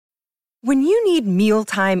When you need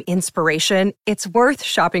mealtime inspiration, it's worth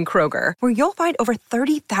shopping Kroger, where you'll find over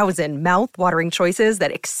 30,000 mouth-watering choices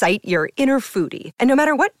that excite your inner foodie. And no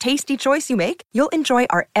matter what tasty choice you make, you'll enjoy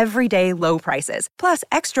our everyday low prices, plus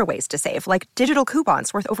extra ways to save, like digital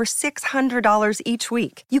coupons worth over $600 each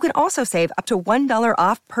week. You can also save up to $1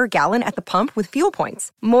 off per gallon at the pump with fuel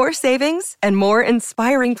points. More savings and more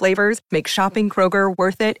inspiring flavors make shopping Kroger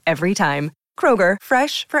worth it every time. Kroger,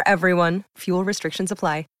 fresh for everyone. Fuel restrictions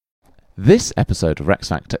apply. This episode of Rex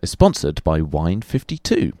Factor is sponsored by Wine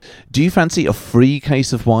 52. Do you fancy a free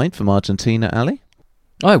case of wine from Argentina, Ali?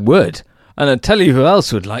 I would. And I'll tell you who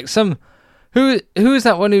else would like some. Who is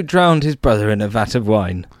that one who drowned his brother in a vat of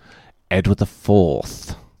wine? Edward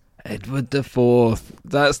IV. Edward IV.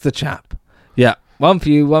 That's the chap. Yeah, one for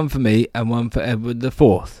you, one for me, and one for Edward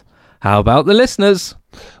IV. How about the listeners?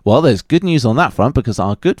 Well, there's good news on that front because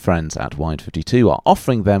our good friends at Wine 52 are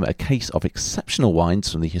offering them a case of exceptional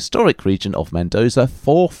wines from the historic region of Mendoza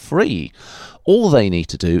for free. All they need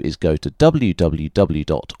to do is go to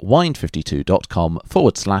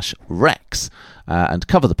www.wine52.com/Rex and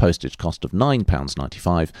cover the postage cost of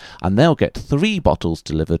 £9.95, and they'll get 3 bottles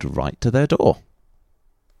delivered right to their door.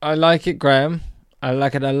 I like it, Graham. I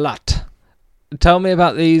like it a lot. Tell me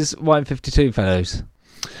about these Wine 52 fellows.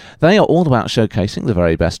 They are all about showcasing the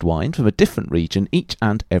very best wine from a different region each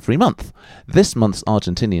and every month. This month's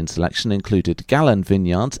Argentinian selection included Galan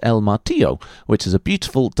Vineyards El Martillo, which is a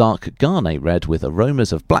beautiful dark Garnet red with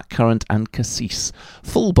aromas of blackcurrant and cassis.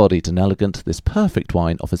 Full-bodied and elegant, this perfect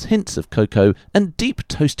wine offers hints of cocoa and deep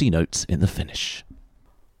toasty notes in the finish.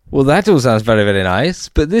 Well, that all sounds very, very nice,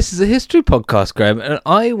 but this is a history podcast, Graham, and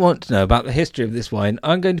I want to know about the history of this wine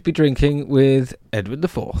I'm going to be drinking with Edward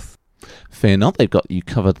IV. Fear not, they've got you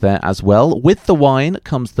covered there as well. With the wine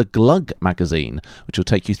comes the Glug magazine, which will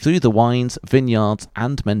take you through the wines, vineyards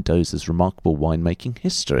and Mendoza's remarkable winemaking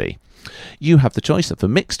history. You have the choice of a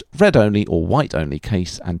mixed, red-only or white-only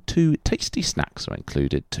case, and 2 tasty snacks are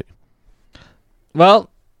included too. Well,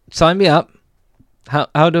 sign me up.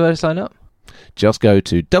 How do I sign up? Just go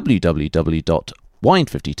to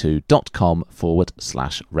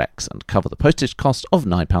www.wine52.com/Rex and cover the postage cost of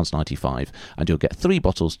 £9.95, and you'll get 3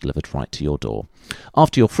 bottles delivered right to your door.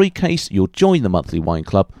 After your free case, you'll join the monthly wine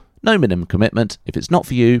club. No minimum commitment. If it's not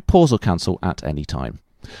for you, pause or cancel at any time.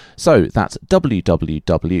 So that's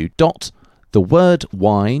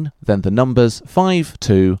www.thewordwine, then the numbers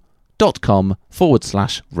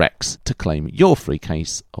 52.com/Rex to claim your free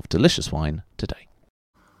case of delicious wine today.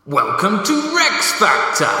 Welcome to Rex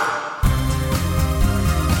Factor!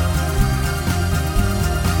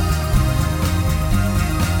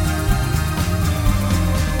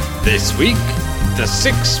 This week, the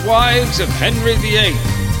 6 Wives of Henry VIII,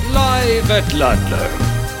 live at Ludlow.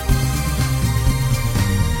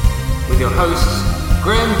 With your hosts,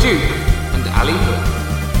 Graham Duke and Ali Hood.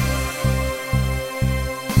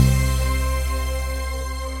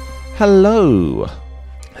 Hello.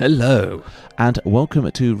 Hello. And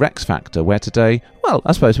welcome to Rex Factor, where today, well,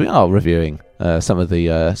 I suppose we are reviewing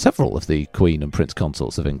several of the Queen and Prince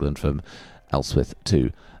Consorts of England, from Elspeth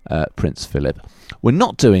to Prince Philip. We're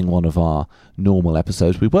not doing one of our normal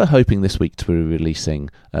episodes. We were hoping this week to be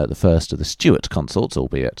releasing the first of the Stuart consorts,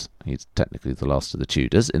 albeit he's technically the last of the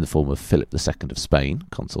Tudors, in the form of Philip II of Spain,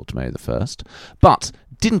 consort to Mary I. But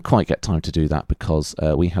didn't quite get time to do that because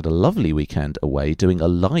we had a lovely weekend away doing a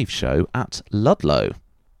live show at Ludlow.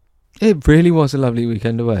 It really was a lovely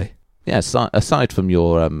weekend away. Yes, aside from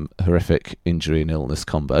your horrific injury and illness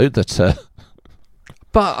combo, that.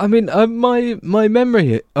 But I mean, my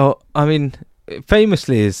memory,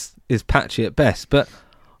 famously is patchy at best. But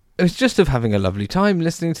it was just of having a lovely time,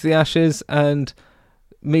 listening to the Ashes and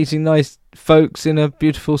meeting nice folks in a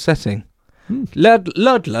beautiful setting.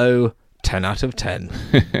 Ludlow, 10 out of 10.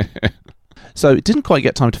 So it didn't quite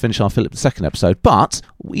get time to finish our Philip II episode, but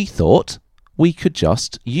we thought we could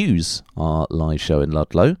just use our live show in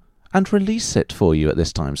Ludlow and release it for you at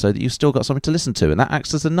this time so that you've still got something to listen to. And that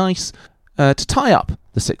acts as a nice, to tie up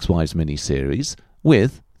the 6 Wives mini-series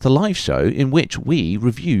with the live show in which we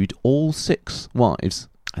reviewed all 6 wives.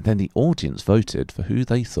 And then the audience voted for who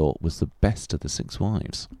they thought was the best of the 6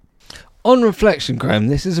 wives. On reflection, Graham,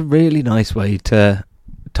 this is a really nice way to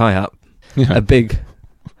tie up a big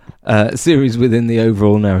series within the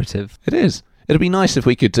overall narrative. It is. It'd be nice if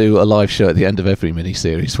we could do a live show at the end of every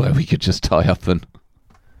mini-series where we could just tie up and...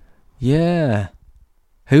 Yeah.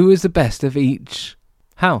 Who is the best of each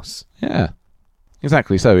house? Yeah.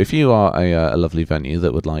 Exactly. So if you are a lovely venue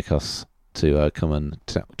that would like us to come and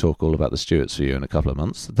talk all about the Stuarts for you in a couple of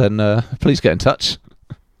months, then please get in touch.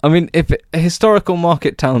 I mean, if historical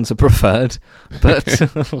market towns are preferred, but...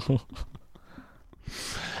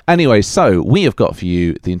 Anyway, so we have got for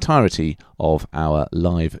you the entirety of our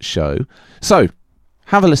live show. So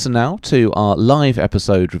have a listen now to our live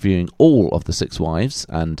episode reviewing all of the Six Wives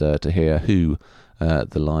and to hear who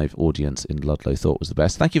the live audience in Ludlow thought was the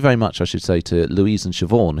best. Thank you very much, I should say, to Louise and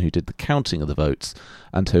Siobhan, who did the counting of the votes,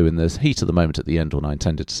 and who, in the heat of the moment at the end, when I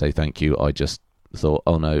intended to say thank you, I just thought,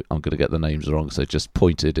 oh no, I'm going to get the names wrong, so just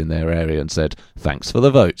pointed in their area and said, thanks for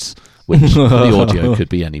the votes, which for the audio could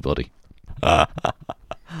be anybody.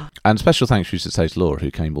 And special thanks, we should say, to Laura,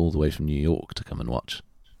 who came all the way from New York to come and watch.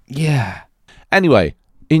 Yeah. Anyway,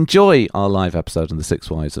 enjoy our live episode on the Six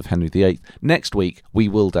Wives of Henry VIII. Next week, we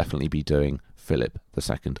will definitely be doing Philip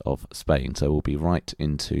II of Spain, so we'll be right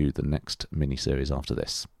into the next mini-series after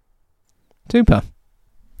this. Super.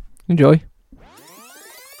 Enjoy.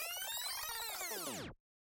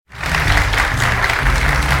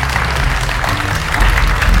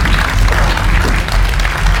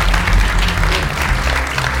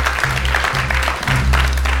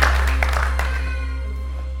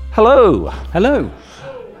 Hello. Hello.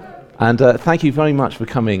 And thank you very much for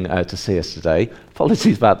coming to see us today.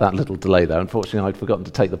 Apologies about that little delay there. Unfortunately, I'd forgotten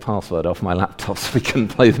to take the password off my laptop so we couldn't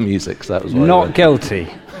play the music. So that was Not guilty.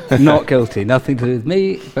 Not guilty. Nothing to do with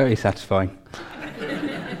me. Very satisfying.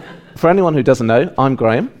 For anyone who doesn't know, I'm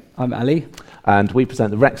Graham. I'm Ali. And we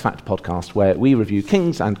present the Rex Fact podcast, where we review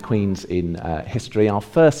kings and queens in history. Our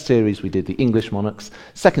first series, we did the English monarchs.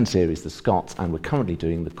 Second series, the Scots. And we're currently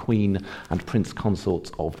doing the Queen and Prince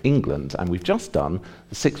Consorts of England. And we've just done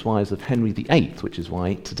the Six Wives of Henry VIII, which is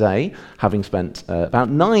why today, having spent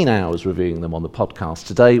about 9 hours reviewing them on the podcast,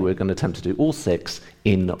 today we're going to attempt to do all 6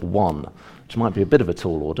 in one, which might be a bit of a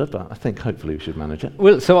tall order, but I think hopefully we should manage it.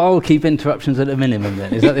 Well, so I'll keep interruptions at a minimum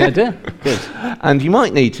then. Is that the idea? Good. And you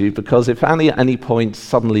might need to, because if Annie at any point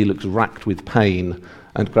suddenly looks racked with pain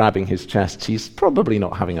and grabbing his chest, he's probably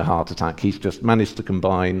not having a heart attack. He's just managed to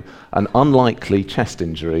combine an unlikely chest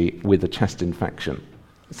injury with a chest infection.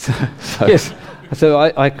 Yes. So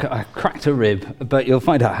I cracked a rib, but you'll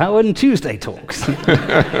find out how on Tuesday Talks.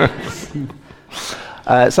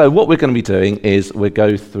 So what we're going to be doing is we'll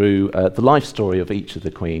go through the life story of each of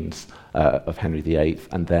the queens of Henry VIII,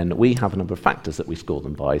 and then we have a number of factors that we score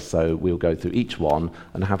them by. So we'll go through each one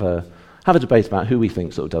and have a debate about who we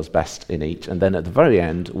think sort of does best in each. And then at the very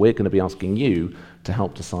end, we're going to be asking you to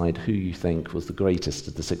help decide who you think was the greatest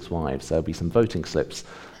of the Six Wives. So there'll be some voting slips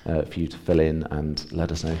for you to fill in and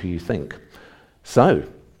let us know who you think. So,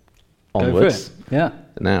 onwards. Go for it. Yeah.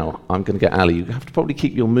 Now, I'm going to get Ali. You have to probably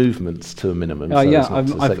keep your movements to a minimum Oh, yeah, as not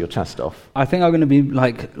to set your chest off. I think I'm going to be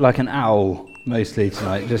like an owl mostly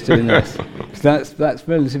tonight, just doing this. That's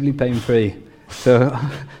relatively pain-free. So,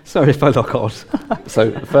 sorry if I look odd.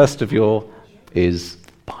 So, first of your is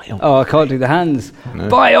biography. Oh, I can't do the hands. No.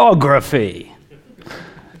 Biography.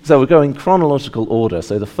 So we're going chronological order.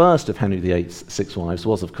 So the first of Henry VIII's Six Wives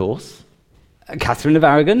was, of course... Catherine of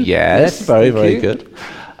Aragon. Yes, very, thank very you. good.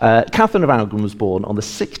 Catherine of Aragon was born on the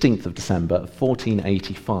 16th of December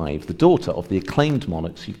 1485, the daughter of the acclaimed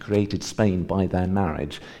monarchs who created Spain by their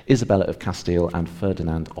marriage, Isabella of Castile and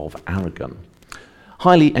Ferdinand of Aragon.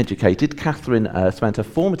 Highly educated, Catherine spent her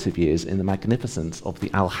formative years in the magnificence of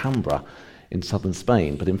the Alhambra in southern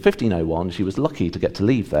Spain, but in 1501 she was lucky to get to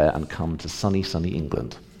leave there and come to sunny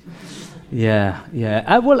England. Yeah.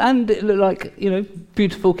 Well, and it looked like,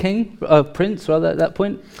 beautiful prince, rather, at that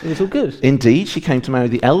point. It was all good. Indeed, she came to marry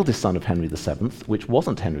the eldest son of Henry VII, which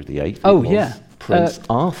wasn't Henry VIII. Oh, it was yeah. Prince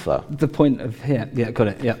Arthur. The point of here. Yeah, got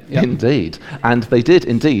it. Yeah. Indeed. And they did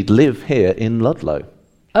indeed live here in Ludlow.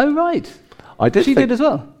 Oh, right. She did as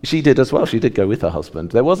well? She did as well. She did go with her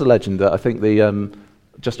husband. There was a legend that I think the...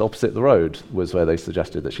 just opposite the road was where they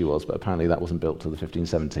suggested that she was, but apparently that wasn't built till the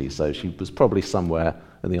 1570s, so she was probably somewhere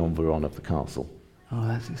in the environ of the castle. Oh,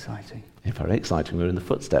 that's exciting. Yeah, very exciting. We're in the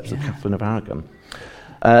footsteps of Catherine of Aragon.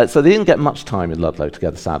 So they didn't get much time in Ludlow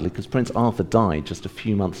together, sadly, because Prince Arthur died just a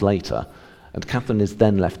few months later, and Catherine is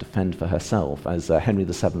then left to fend for herself as Henry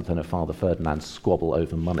VII and her father Ferdinand squabble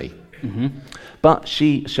over money. Mm-hmm. But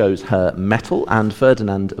she shows her mettle, and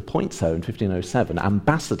Ferdinand appoints her in 1507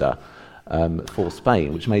 ambassador for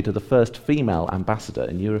Spain, which made her the first female ambassador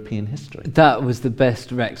in European history. That was the best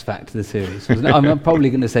Rex fact of the series, wasn't it? I'm probably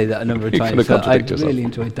going to say that a number of times, so I really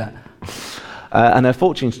enjoyed that. And her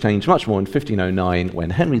fortunes changed much more in 1509 when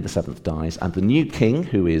Henry VII dies, and the new king,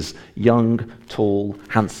 who is young, tall,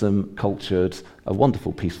 handsome, cultured, a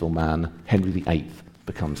wonderful, peaceful man, Henry VIII,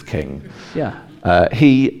 becomes king. Yeah.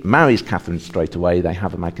 He marries Catherine straight away. They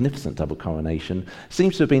have a magnificent double coronation.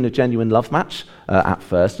 Seems to have been a genuine love match at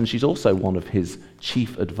first, and she's also one of his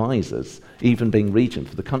chief advisors, even being regent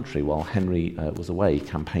for the country while Henry was away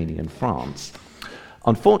campaigning in France.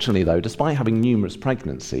 Unfortunately, though, despite having numerous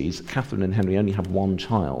pregnancies, Catherine and Henry only have one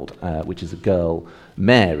child, which is a girl,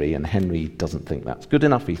 Mary, and Henry doesn't think that's good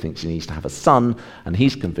enough. He thinks he needs to have a son, and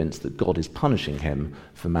he's convinced that God is punishing him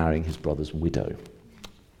for marrying his brother's widow.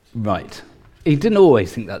 Right. He didn't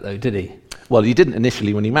always think that, though, did he? Well, he didn't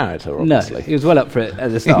initially when he married her, obviously. No, he was well up for it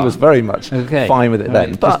at the start. He was very much fine with it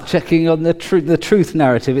then. But just checking on the truth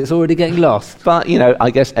narrative, it's already getting lost. But,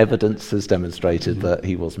 I guess evidence has demonstrated that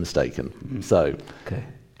he was mistaken. So,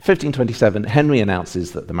 1527, Henry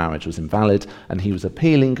announces that the marriage was invalid and he was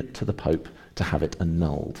appealing to the Pope to have it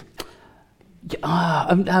annulled.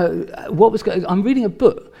 What was going? I'm reading a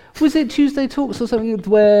book. Was it Tuesday Talks or something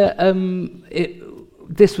where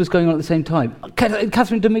this was going on at the same time?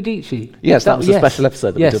 Catherine de Medici. Yes, that was a special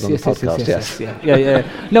episode that we did on the podcast. Yes.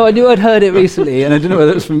 Yeah. No, I knew I'd heard it recently, and I didn't know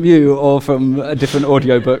whether it was from you or from a different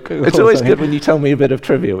audio book. It's always good when you tell me a bit of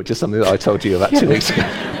trivia, which is something that I told you about 2 weeks ago.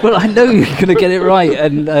 Well, I know you're going to get it right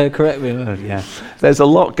and correct me. There's a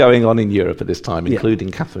lot going on in Europe at this time,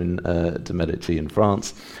 including Catherine de Medici in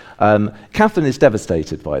France. Catherine is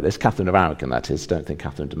devastated by this. Catherine of Aragon, that is. Don't think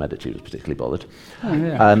Catherine de Medici was particularly bothered.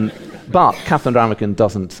 But Catherine of Aragon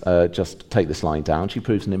doesn't just take this lying down. She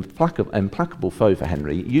proves an implacable foe for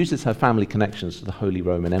Henry, uses her family connections to the Holy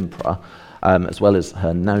Roman Emperor, as well as her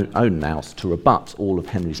own nous, to rebut all of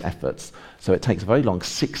Henry's efforts. So it takes a very long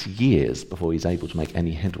 6 years before he's able to make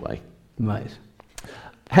any headway. Right.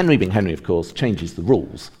 Henry, being Henry, of course, changes the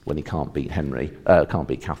rules when he can't beat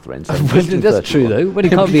Catherine. So that's true, though. When he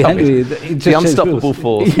can't beat Henry, he just the unstoppable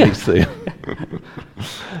force leads to.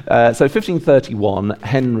 So 1531,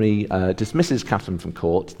 Henry dismisses Catherine from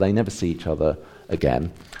court. They never see each other again.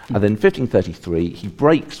 And then 1533, he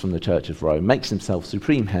breaks from the Church of Rome, makes himself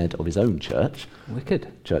supreme head of his own church,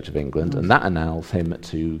 Church of England, and that enables him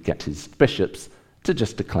to get his bishops to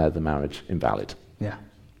just declare the marriage invalid. Yeah.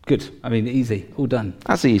 Good. I mean, easy. All done.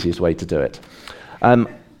 That's the easiest way to do it.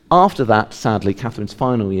 After that, sadly, Catherine's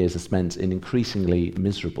final years are spent in increasingly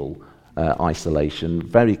miserable isolation.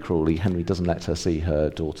 Very cruelly, Henry doesn't let her see her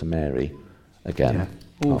daughter Mary again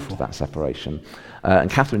after that separation. And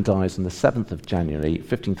Catherine dies on the 7th of January,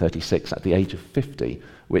 1536, at the age of 50,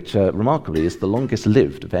 which remarkably is the longest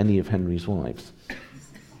lived of any of Henry's wives.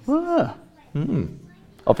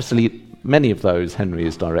 Obviously, many of those, Henry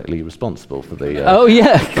is directly responsible for the... Oh,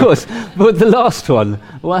 yeah, of course. But the last one,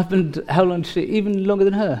 what happened, how long did she... Even longer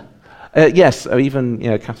than her? Yes, even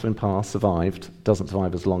Catherine Parr doesn't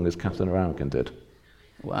survive as long as Catherine of Aragon did.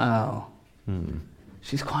 Wow.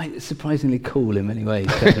 She's quite surprisingly cool in many ways,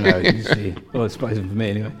 Catherine of Aragon, isn't she? Well, surprising for me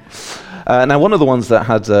anyway. Now, one of the ones that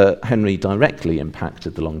had Henry directly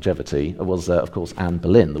impacted the longevity was, of course, Anne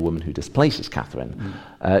Boleyn, the woman who displaces Catherine.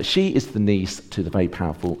 She is the niece to the very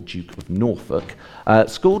powerful Duke of Norfolk,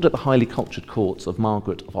 schooled at the highly cultured courts of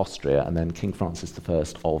Margaret of Austria and then King Francis I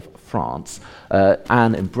of France.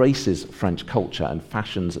 Anne embraces French culture and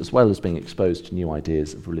fashions, as well as being exposed to new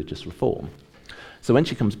ideas of religious reform. So when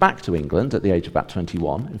she comes back to England at the age of about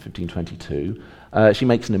 21 in 1522, she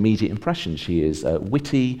makes an immediate impression. She is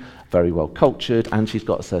witty, very well cultured, and she's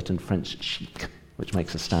got a certain French chic, which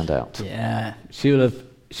makes her stand out. Yeah, she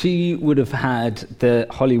would have had the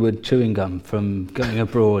Hollywood chewing gum from going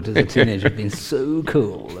abroad as a teenager, being so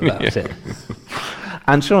cool about it.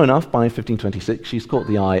 And sure enough, by 1526, she's caught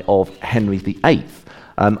the eye of Henry VIII.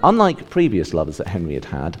 Unlike previous lovers that Henry had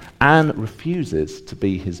had, Anne refuses to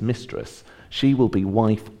be his mistress. She will be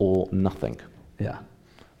wife or nothing. Yeah.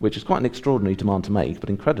 Which is quite an extraordinary demand to make, but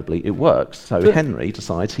incredibly it works. So Henry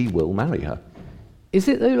decides he will marry her. Is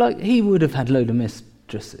it though, like, he would have had a load of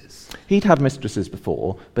mistresses? He'd had mistresses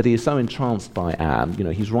before, but he is so entranced by Anne,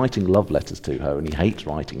 he's writing love letters to her, and he hates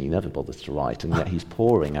writing, he never bothers to write, and yet he's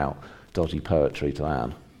pouring out dodgy poetry to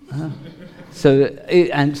Anne. So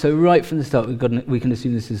right from the start, we can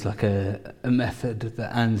assume this is like a method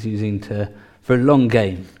that Anne's using for a long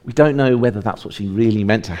game. We don't know whether that's what she really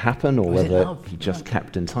meant to happen or whether he just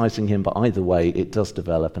kept enticing him, but either way, it does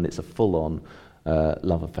develop and it's a full-on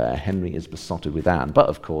love affair. Henry is besotted with Anne, but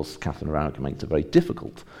of course, Catherine of Aragon makes it very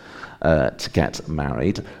difficult to get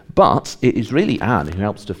married. But it is really Anne who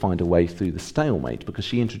helps to find a way through the stalemate, because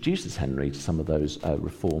she introduces Henry to some of those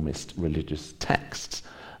reformist religious texts,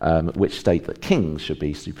 which state that kings should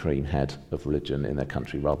be supreme head of religion in their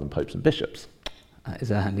country rather than popes and bishops. That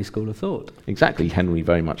is a handy school of thought. Exactly. Henry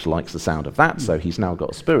very much likes the sound of that, so he's now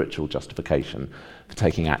got a spiritual justification for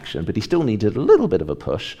taking action, but he still needed a little bit of a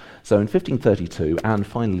push. So in 1532, Anne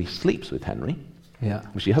finally sleeps with Henry,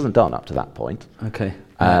 which she hasn't done up to that point. Okay.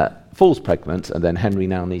 Falls pregnant, and then Henry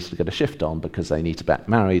now needs to get a shift on because they need to get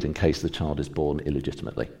married in case the child is born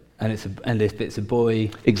illegitimately. And if it's a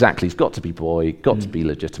boy, Exactly, it's got to be boy, got to be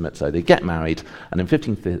legitimate, so they get married, and in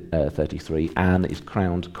 1533, Anne is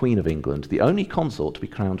crowned Queen of England, the only consort to be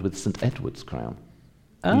crowned with St Edward's crown,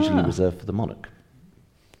 usually reserved for the monarch.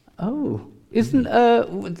 Oh, isn't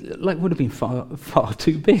would have been far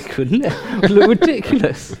too big, wouldn't it? It would look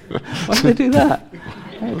ridiculous. Why did they do that?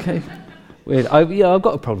 Okay, weird. I've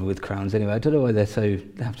got a problem with crowns anyway. I don't know why they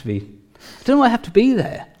have to be. I don't know why I have to be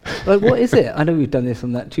there. Like, what is it? I know we've done this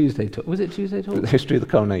on that Tuesday talk. Was it Tuesday talk? The history of the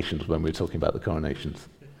coronations, when we were talking about the coronations.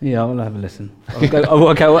 Yeah, I'll have a listen. And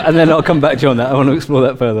then I'll come back to you on that. I want to explore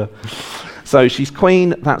that further. So she's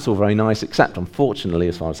queen, that's all very nice, except unfortunately,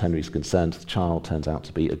 as far as Henry's concerned, the child turns out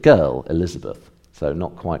to be a girl, Elizabeth. So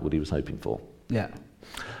not quite what he was hoping for. Yeah.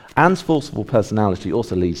 Anne's forceful personality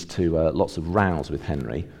also leads to lots of rows with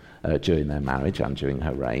Henry during their marriage and during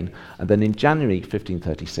her reign. And then in January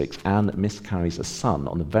 1536, Anne miscarries a son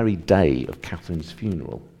on the very day of Catherine's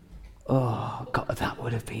funeral. Oh, God, that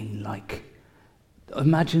would have been like...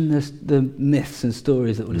 Imagine the myths and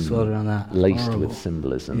stories that would have swirled around that. Laced Horrible. with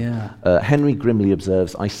symbolism. Yeah. Henry grimly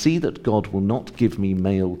observes, "I see that God will not give me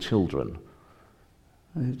male children."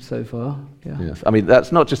 So far, yeah. Yes. I mean,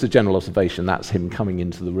 that's not just a general observation, that's him coming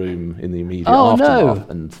into the room in the immediate Oh, aftermath, no.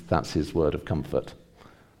 and that's his word of comfort.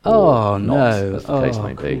 Oh, Or not, no. as the case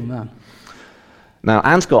may be. Cool, man. Now,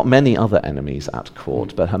 Anne's got many other enemies at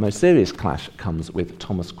court, but her most serious clash comes with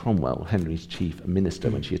Thomas Cromwell, Henry's chief minister,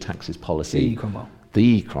 when she attacks his policy.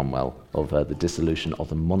 The Cromwell of the dissolution of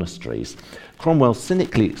the monasteries. Cromwell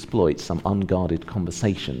cynically exploits some unguarded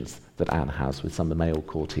conversations that Anne has with some of the male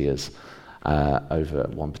courtiers over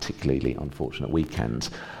one particularly unfortunate weekend.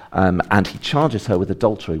 And he charges her with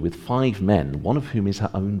adultery with 5 men, one of whom is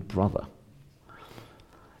her own brother.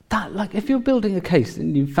 That, like, if you're building a case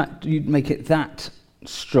and in fact you'd make it that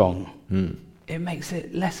strong, it makes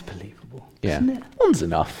it less believable, Yeah. isn't it? One's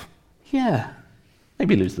enough. Yeah.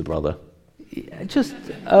 Maybe lose the brother. Yeah, just,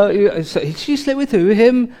 so she slept with who?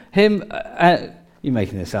 Him? You're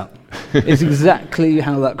making this up. It's exactly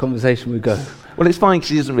how that conversation would go. Well, it's fine because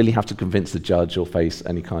he doesn't really have to convince the judge or face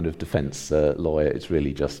any kind of defence lawyer. It's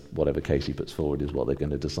really just whatever case he puts forward is what they're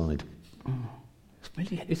going to decide.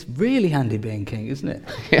 It's really handy being king, isn't it?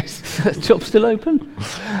 Yes. That job's still open?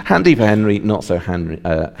 Handy for Henry, not so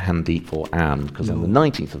handy for Anne, because on the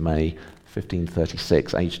 19th of May,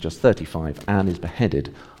 1536, aged just 35, Anne is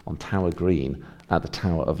beheaded on Tower Green at the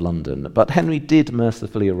Tower of London. But Henry did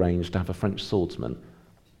mercifully arrange to have a French swordsman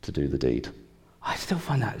to do the deed. I still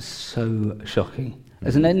find that so shocking.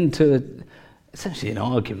 As an end to essentially an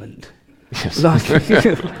argument. Yes. Like,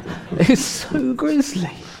 it's so grisly.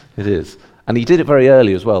 It is. And he did it very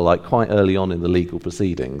early as well, like quite early on in the legal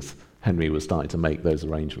proceedings, Henry was starting to make those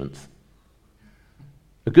arrangements.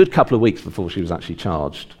 A good couple of weeks before she was actually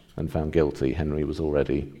charged and found guilty, Henry was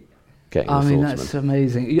already getting the swordsman. That's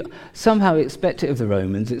amazing. You somehow expect it of the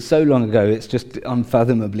Romans. It's so long ago, it's just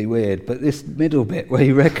unfathomably weird. But this middle bit where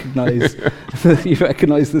you recognise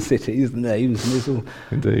the cities, the names, and it's all...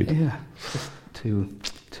 Indeed. Yeah, it's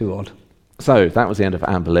just too odd. So, that was the end of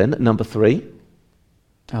Anne Boleyn. Number 3.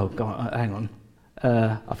 Oh, God, hang on.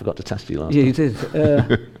 I forgot to test you last Yeah, time. you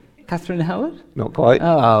did. Catherine Howard? Not quite.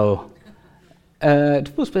 Oh.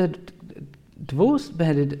 Divorced,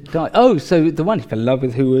 beheaded, died. Oh, so the one he fell in love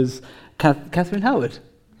with, who was Catherine Howard.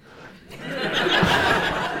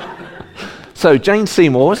 So, Jane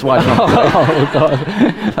Seymour was wife of... Oh, God.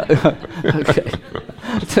 Okay.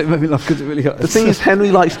 It made me laugh because it really hurts. The thing is,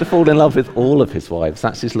 Henry likes to fall in love with all of his wives.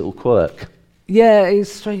 That's his little quirk. Yeah, he's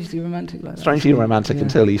strangely romantic like that. Strangely romantic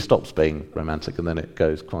until he stops being romantic, and then it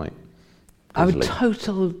goes quite I mean,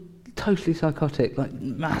 grisly. totally psychotic, like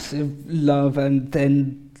massive love, and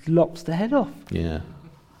then lops the head off. Yeah.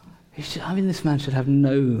 This man should have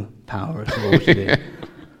no power at all, should he?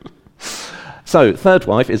 So, third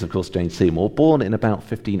wife is, of course, Jane Seymour, born in about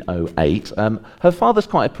 1508. Her father's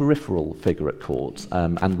quite a peripheral figure at court,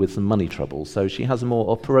 and with some money troubles, so she has a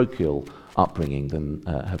more parochial upbringing than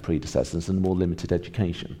her predecessors and a more limited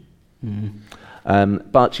education.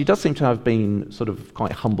 But she does seem to have been sort of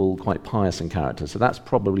quite humble, quite pious in character, so that's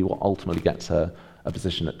probably what ultimately gets her a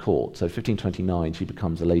position at court. So 1529 she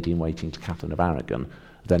becomes a lady-in-waiting to Catherine of Aragon,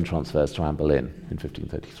 then transfers to Anne Boleyn in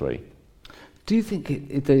 1533. Do you think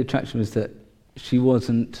the attraction was that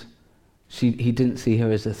he didn't see her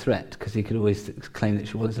as a threat, because he could always claim that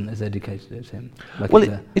she wasn't as educated as him?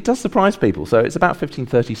 It does surprise people. So it's about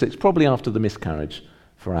 1536, probably after the miscarriage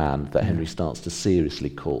for Anne, that Henry starts to seriously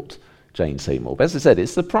court Jane Seymour. But as I said,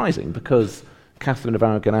 it's surprising because Catherine of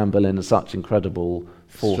Aragon and Anne Boleyn are such incredible,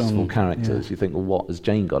 forceful characters. You think, well, what has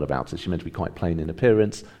Jane got about her? She's meant to be quite plain in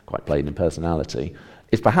appearance, quite plain in personality.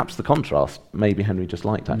 It's perhaps the contrast. Maybe Henry just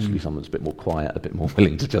liked actually someone who's a bit more quiet, a bit more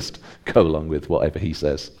willing to just go along with whatever he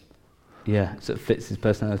says. Yeah, so it fits his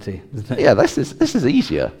personality, doesn't it? Yeah, this is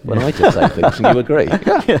easier when I just say things and you agree.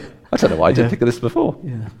 Yeah. I don't know why I didn't think of this before.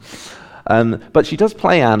 Yeah. But she does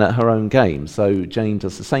play Anne at her own game. So Jane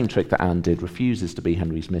does the same trick that Anne did, refuses to be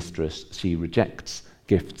Henry's mistress. She rejects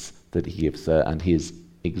gifts that he gives her, and he is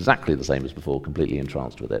exactly the same as before, completely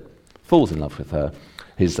entranced with it. Falls in love with her.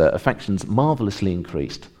 His affections marvellously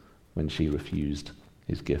increased when she refused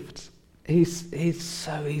his gifts. He's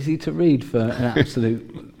so easy to read for an absolute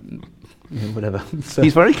whatever. So,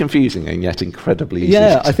 He's very confusing and yet incredibly easy.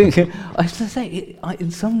 yeah, I think I have to say,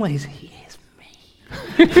 in some ways, he is me.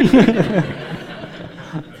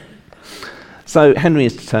 So Henry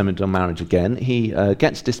is determined on marriage again. He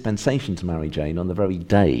gets dispensation to marry Jane on the very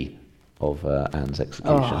day of Anne's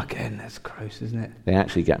execution. Oh, again, that's gross, isn't it? They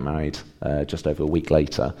actually get married just over a week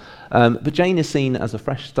later. But Jane is seen as a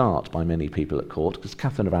fresh start by many people at court because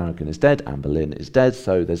Catherine of Aragon is dead, Anne Boleyn is dead,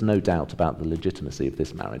 so there's no doubt about the legitimacy of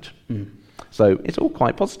this marriage. So it's all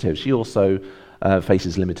quite positive. She also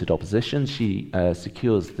faces limited opposition. She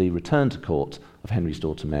secures the return to court of Henry's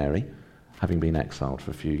daughter Mary, having been exiled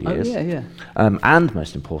for a few years. Oh, yeah. And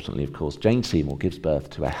most importantly, of course, Jane Seymour gives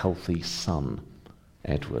birth to a healthy son,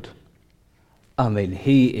 Edward. I mean,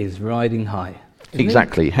 he is riding high.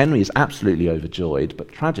 Exactly. Henry is absolutely overjoyed, but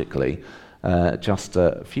tragically, just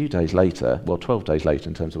a few days later, 12 days later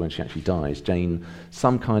in terms of when she actually dies, Jane,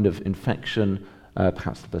 some kind of infection,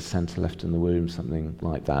 perhaps the placenta left in the womb, something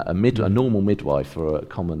like that. A normal midwife or a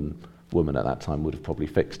common woman at that time would have probably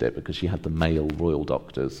fixed it because she had the male royal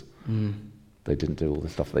doctors. They didn't do all the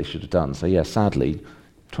stuff they should have done. So yeah, sadly,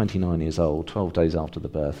 29 years old, 12 days after the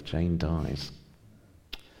birth, Jane dies.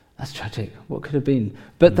 That's tragic. What could have been?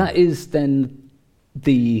 But that is then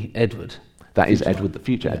the Edward. That is Edward, the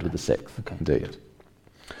future Edward VI, Okay. indeed.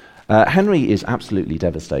 Henry is absolutely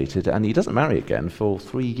devastated, and he doesn't marry again for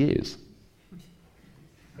 3 years.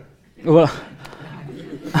 Well,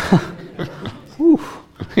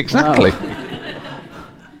 Exactly.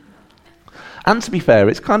 And to be fair,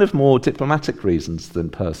 it's kind of more diplomatic reasons than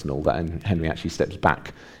personal that Henry actually steps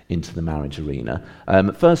back into the marriage arena.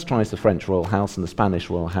 First tries the French royal house and the Spanish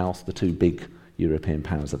royal house, the two big European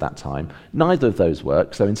powers at that time. Neither of those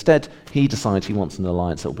work, so instead he decides he wants an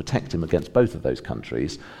alliance that will protect him against both of those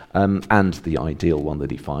countries. And the ideal one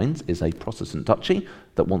that he finds is a Protestant duchy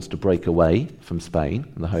that wants to break away from Spain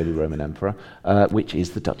and the Holy Roman Emperor, which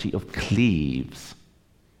is the Duchy of Cleves.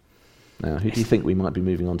 Now, who do you think we might be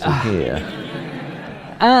moving on to here?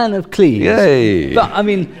 Anne of Cleves. Yay! But I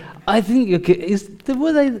mean, I think you're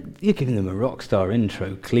giving them a rock star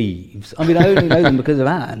intro, Cleves. I mean, I only know them because of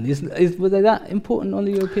Anne. Were they that important on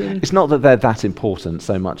the European? It's not that they're that important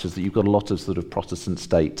so much as that you've got a lot of sort of Protestant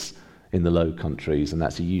states in the Low Countries, and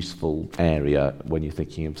that's a useful area when you're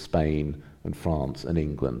thinking of Spain and France and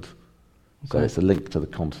England. So it's a link to the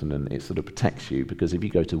continent. It sort of protects you because if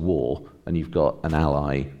you go to war and you've got an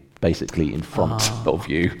ally basically in front of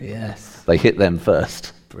you, Yes. they hit them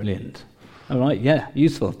first. Brilliant. All right, yeah,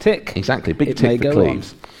 useful. Tick. Exactly, big It tick may for go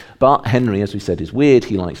Cleves. But Henry, as we said, is weird.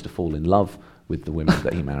 He likes to fall in love with the women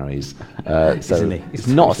that he marries. So Isn't he? it's It's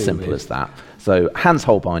not as totally simple weird. as that. So Hans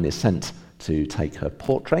Holbein is sent to take her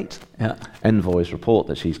portrait. Yeah. Envoys report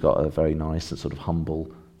that she's got a very nice and sort of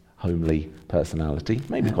humble, homely personality,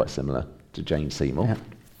 maybe quite similar to Jane Seymour. Yeah.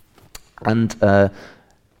 And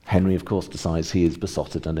Henry, of course, decides he is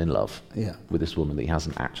besotted and in love with this woman that he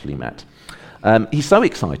hasn't actually met. He's so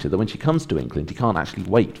excited that when she comes to England, he can't actually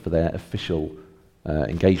wait for their official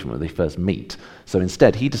engagement where they first meet. So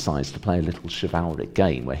instead, he decides to play a little chivalric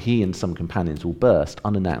game where he and some companions will burst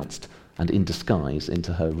unannounced and in disguise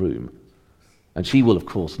into her room. And she will, of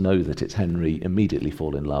course, know that it's Henry, immediately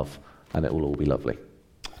fall in love, and it will all be lovely.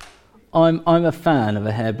 I'm a fan of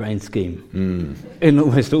a harebrained scheme in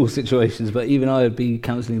almost all situations, but even I would be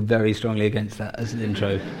counselling very strongly against that as an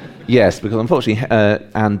intro. Yes, because unfortunately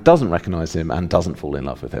Anne doesn't recognise him and doesn't fall in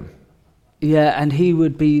love with him. Yeah, and he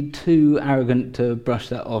would be too arrogant to brush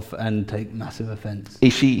that off and take massive offence.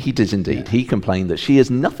 He did indeed. He complained that she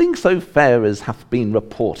is nothing so fair as hath been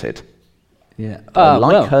reported. Yeah, I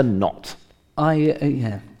like her not.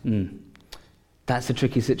 That's a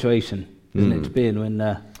tricky situation, isn't it, to be in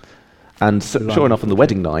when... And sure enough, on the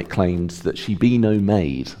wedding night, claimed that she be no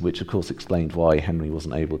maid, which of course explained why Henry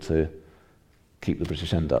wasn't able to keep the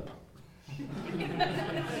British end up.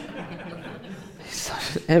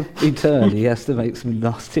 Every turn he has to make some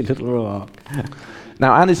nasty little remark.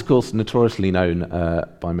 Now, Anne is, of course, notoriously known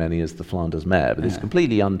by many as the Flanders mare, but it's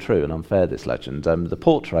completely untrue and unfair, this legend. The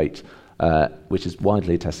portrait, which is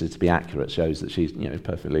widely attested to be accurate, shows that she's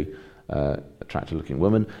perfectly attractive-looking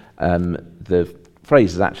woman. The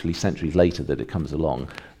phrase is actually centuries later that it comes along.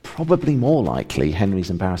 Probably more likely, Henry's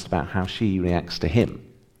embarrassed about how she reacts to him.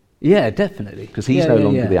 Yeah, definitely. Because he's no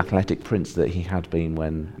longer the athletic prince that he had been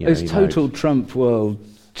when it's total Trump, well,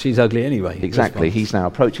 she's ugly anyway. Exactly. He's now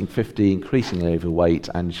approaching 50, increasingly overweight,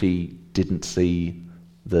 and she didn't see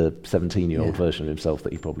the 17-year-old version of himself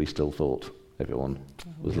that he probably still thought everyone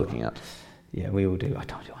was looking at. Yeah, we all do. I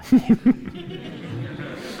told you.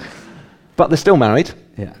 But they're still married.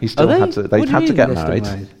 Yeah. He still had to. They have to get married?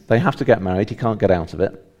 They have to get married. He can't get out of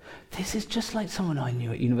it. This is just like someone I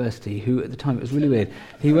knew at university who, at the time, it was really weird.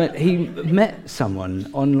 He met someone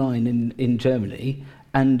online in Germany,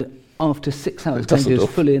 and after 6 hours, he was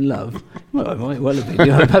fully in love. Well, I might well have been.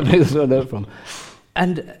 That's where I know it from.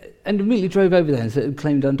 And immediately drove over there and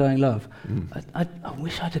claimed undying love. I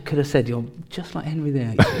wish I could have said, "You're just like Henry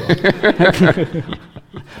VIII."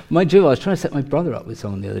 Mind you, I was trying to set my brother up with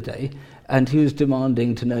someone the other day, and he was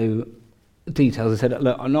demanding to know details. I said,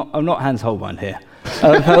 "Look, I'm not Hans Holbein here."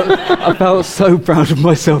 I felt so proud of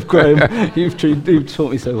myself, Graham. You've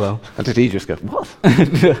taught me so well. And did he just go, "What?"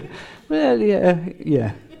 Well,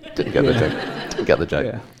 yeah. Didn't get the joke. Didn't get the joke.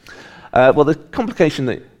 Yeah. Well, the complication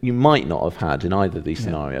that you might not have had in either of these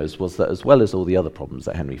scenarios was that, as well as all the other problems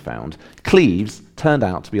that Henry found, Cleves turned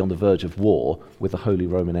out to be on the verge of war with the Holy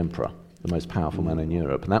Roman Emperor, the most powerful man in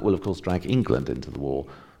Europe. And that will, of course, drag England into the war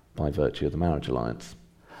by virtue of the marriage alliance.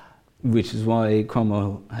 Which is why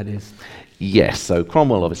Cromwell had his... Yes, so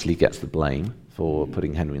Cromwell obviously gets the blame for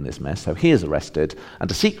putting Henry in this mess. So he is arrested, and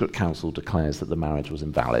a secret council declares that the marriage was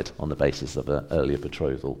invalid on the basis of an earlier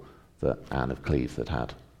betrothal that Anne of Cleves had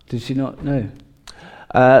had. Did she not know?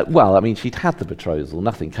 Well, I mean, she'd had the betrothal,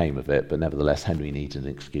 nothing came of it, but nevertheless Henry needed an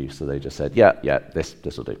excuse, so they just said, yeah, this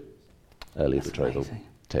will do. Earlier betrothal, amazing.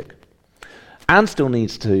 Tick. Anne still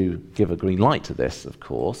needs to give a green light to this, of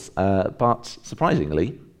course, but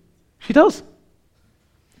surprisingly, she does.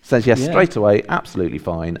 Says yes straight away, absolutely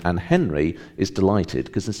fine, and Henry is delighted,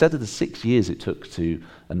 because instead of the 6 years it took to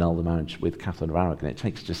annul the marriage with Catherine of Aragon, it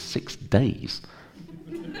takes just 6 days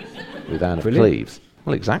with Anne of Cleves.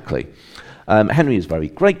 Well, exactly. Henry is very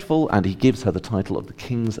grateful, and he gives her the title of the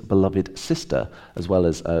king's beloved sister, as well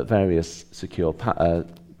as various secure,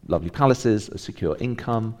 lovely palaces, a secure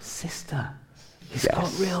income. Sister? He's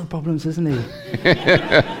got real problems, hasn't he?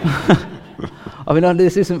 I mean,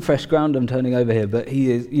 this isn't fresh ground I'm turning over here, but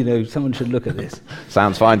he is, someone should look at this.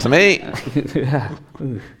 Sounds fine to me. Yeah.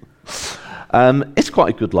 It's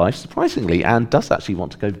quite a good life, surprisingly. Anne does actually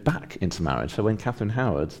want to go back into marriage. So when Catherine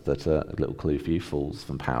Howard, that a little clue for you, falls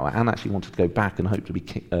from power, Anne actually wanted to go back and hope to be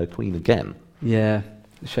queen again. Yeah,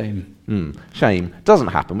 shame. Shame. Doesn't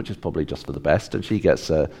happen, which is probably just for the best, and she gets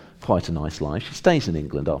quite a nice life. She stays in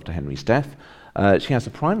England after Henry's death. She has a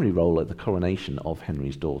primary role at the coronation of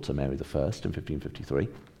Henry's daughter, Mary I, in 1553.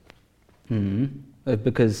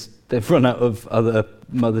 Because they've run out of other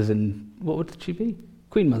mothers and... What would she be?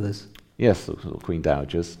 Queen mothers? Yes, sort of Queen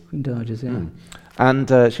Dowagers. Queen Dowagers, yeah. And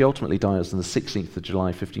she ultimately dies on the 16th of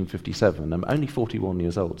July, 1557. Only 41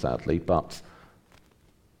 years old, sadly, but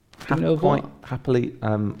quite happily,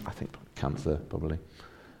 I think cancer, probably.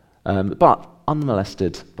 But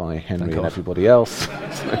unmolested by Henry and everybody else.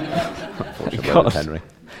 Unfortunately, Henry.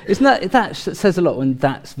 Isn't that says a lot when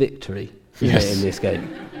that's victory in this game?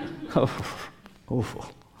 Awful.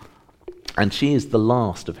 And she is the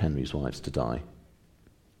last of Henry's wives to die.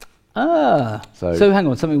 So hang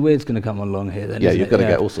on, something weird's going to come along here then. Yeah, you've got to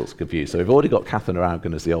get all sorts confused. So we've already got Catherine of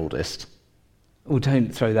Aragon as the oldest. Well, don't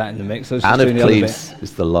throw that in the mix. Anne of Cleves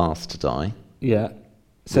is the last to die. Yeah.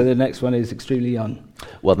 So the next one is extremely young.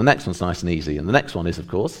 Well, the next one's nice and easy, and the next one is, of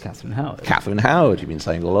course, Catherine Howard. Catherine Howard, you've been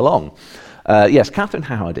saying all along. Yes, Catherine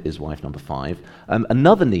Howard is wife number 5,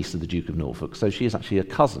 another niece of the Duke of Norfolk, so she is actually a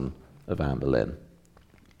cousin of Anne Boleyn.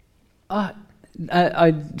 I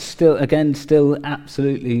still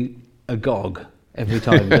absolutely agog every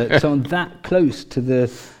time that someone that close to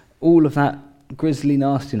all of that grisly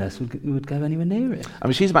nastiness would go anywhere near it. I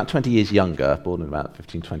mean, she's about 20 years younger, born in about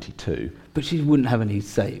 1522. But she wouldn't have any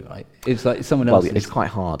say, right? It's like someone else. Well, it's quite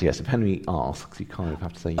hard, yes. If Henry asks, you kind of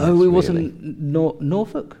have to say yes. Oh, it wasn't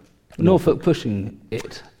Norfolk? Norfolk pushing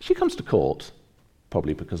it. She comes to court,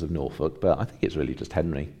 probably because of Norfolk, but I think it's really just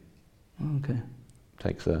Henry. Oh, okay.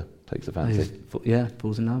 Takes a fancy.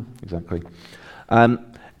 Falls in love. Exactly.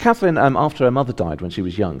 Catherine, after her mother died when she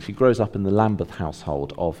was young, she grows up in the Lambeth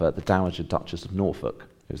household of the Dowager Duchess of Norfolk,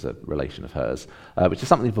 who's a relation of hers, which is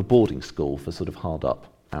something of a boarding school for sort of hard-up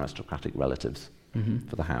aristocratic relatives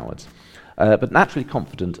for the Howards. But naturally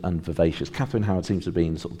confident and vivacious, Catherine Howard seems to have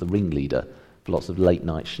been sort of the ringleader for lots of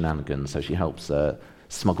late-night shenanigans, so she helps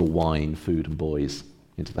smuggle wine, food and boys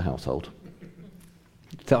into the household.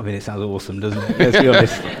 I mean, it sounds awesome, doesn't it? Let's be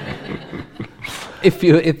honest.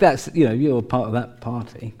 If that's, you're part of that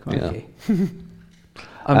party, crikey. Yeah.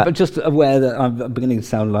 I'm just aware that I'm beginning to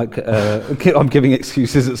sound like I'm giving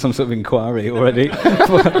excuses at some sort of inquiry already.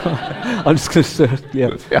 I'm just going to,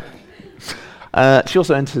 yeah. She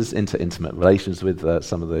also enters into intimate relations with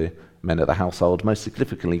some of the men of the household, most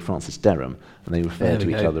significantly Francis Derham, and they refer to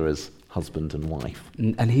each other as husband and wife.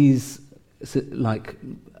 And he's like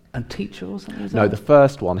a teacher or something? No, the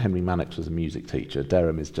first one, Henry Mannix, was a music teacher.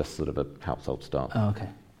 Derham is just sort of a household staff. Oh, okay.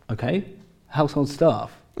 Okay. Household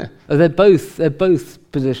staff. Yeah. Oh, they're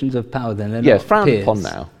both positions of power then. They're Yes, not frowned peers. upon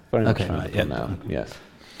now. Very much Okay, frowned right, upon yeah. now. Yes.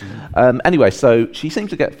 Anyway, so she seems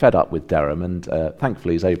to get fed up with Derham, and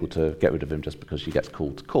thankfully is able to get rid of him just because she gets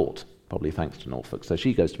called to court, probably thanks to Norfolk. So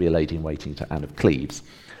she goes to be a lady in waiting to Anne of Cleves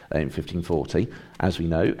in 1540. As we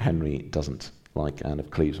know, Henry doesn't like Anne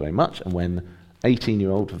of Cleves very much, and when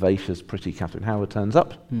 18-year-old vivacious, pretty Catherine Howard turns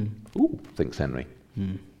up, ooh, thinks Henry.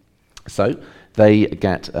 So they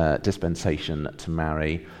get dispensation to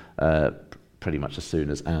marry pretty much as soon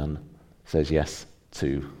as Anne says yes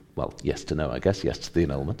to no, I guess, yes to the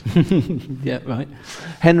annulment. Yeah, right.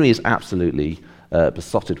 Henry is absolutely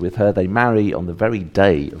besotted with her. They marry on the very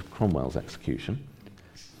day of Cromwell's execution.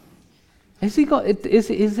 Has he got? Is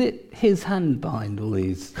it his hand behind all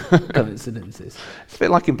these coincidences? It's a bit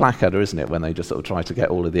like in Blackadder, isn't it, when they just sort of try to get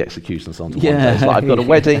all of the executions onto one Yeah. day. It's like, I've got a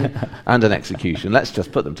wedding and an execution. Let's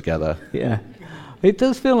just put them together. Yeah. It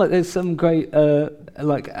does feel like there's some great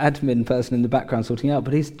admin person in the background sorting out,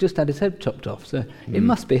 but he's just had his head chopped off, so it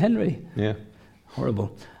must be Henry. Yeah.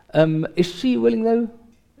 Horrible. Is she willing though?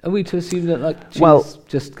 Are we to assume that she's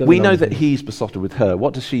just going we know along that with he's besotted with her.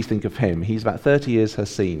 What does she think of him? He's about 30 years her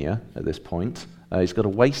senior at this point. He's got a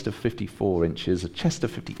waist of 54 inches, a chest of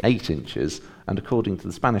 58 inches, and according to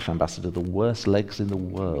the Spanish ambassador, the worst legs in the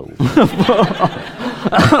world.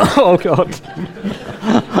 Oh God!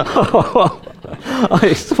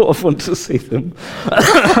 I sort of want to see them.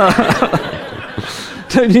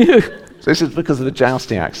 Don't you? This is because of a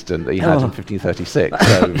jousting accident that he had in 1536.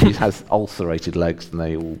 So he has ulcerated legs, and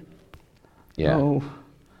they all, yeah. Oh.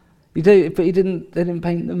 You do, but they didn't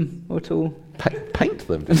paint them at all. Paint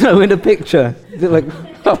them. No, in a picture. Is it like?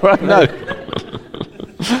 Oh right, no.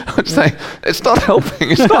 I'm saying it's not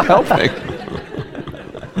helping. It's not helping.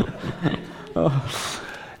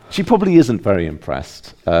 She probably isn't very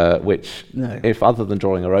impressed, which, No. if other than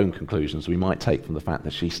drawing her own conclusions, we might take from the fact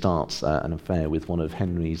that she starts an affair with one of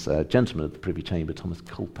Henry's gentlemen of the Privy Chamber, Thomas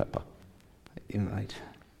Culpeper. You're right.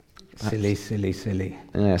 Silly.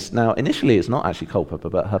 Yes. Now, initially, it's not actually Culpeper,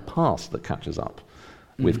 but her past that catches up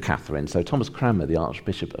with Catherine. So Thomas Cranmer, the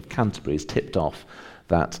Archbishop of Canterbury, is tipped off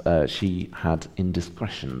that she had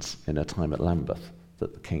indiscretions in her time at Lambeth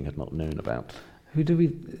that the king had not known about. Who do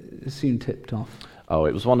we assume tipped off? Oh,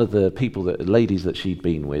 it was one of the ladies that she'd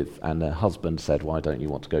been with, and her husband said, "Why don't you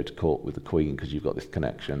want to go to court with the Queen because you've got this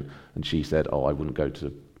connection?" And she said, "Oh, I wouldn't go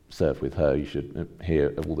to serve with her. You should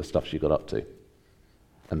hear of all the stuff she got up to."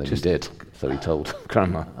 And then he did, so he told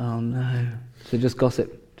Cranmer. Oh no! So just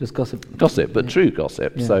gossip. Gossip, but true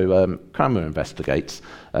gossip. Yeah. So Cranmer investigates.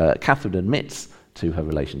 Catherine admits to her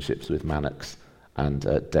relationships with Mannix and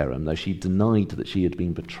Derham, though she denied that she had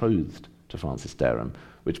been betrothed to Francis Derham,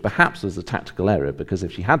 which perhaps was a tactical error, because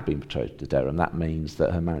if she had been betrothed to Derham, that means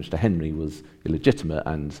that her marriage to Henry was illegitimate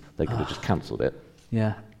and they could have just cancelled it.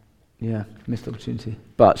 Yeah, missed opportunity.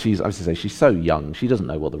 But she's so young, she doesn't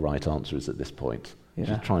know what the right answer is at this point. Yeah.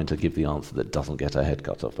 She's trying to give the answer that doesn't get her head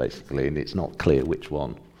cut off, basically, and it's not clear which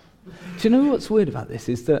one. Do you know what's weird about this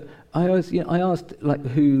is that I asked like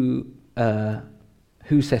who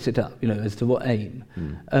set it up, as to what aim,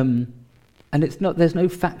 and it's not. There's no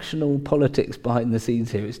factional politics behind the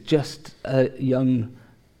scenes here. It's just a young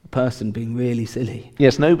person being really silly.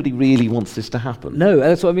 Yes, nobody really wants this to happen. No,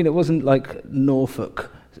 that's what I mean. It wasn't like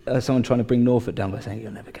Norfolk, someone trying to bring Norfolk down by saying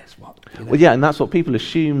you'll never guess what. Well, yeah, and that's what people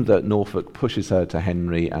assume, that Norfolk pushes her to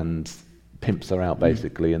Henry and pimps her out,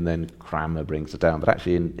 basically, and then Cranmer brings her down. But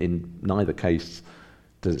actually, in neither case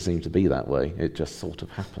does it seem to be that way. It just sort of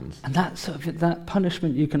happens. And that sort of that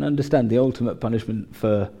punishment you can understand, the ultimate punishment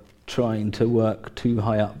for trying to work too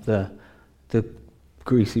high up the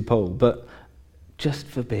greasy pole, but just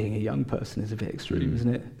for being a young person is a bit extreme,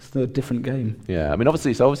 isn't it? It's a different game. Yeah, I mean,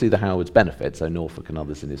 obviously the Howards benefit, so Norfolk and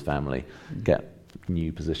others in his family get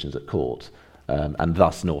new positions at court, and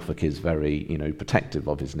thus Norfolk is very, protective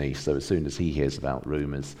of his niece. So as soon as he hears about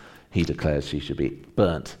rumours, he declares she should be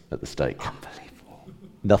burnt at the stake. Unbelievable.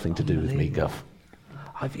 Nothing to do with me, Gov.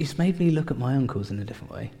 It's made me look at my uncles in a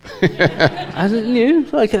different way. Hasn't you?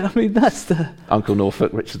 That's the... Uncle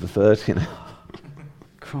Norfolk, Richard III,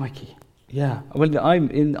 Crikey. Yeah. Well, I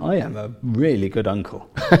am a really good uncle.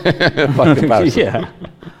 By comparison.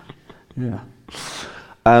 Yeah.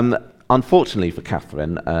 Unfortunately for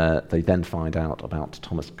Catherine, they then find out about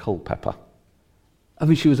Thomas Culpeper. I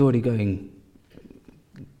mean, she was already going...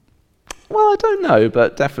 Well, I don't know,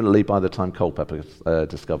 but definitely by the time Culpeper's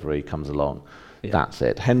discovery comes along, that's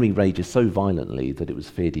it. Henry rages so violently that it was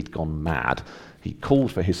feared he'd gone mad. He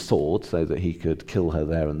called for his sword so that he could kill her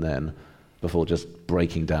there and then, before just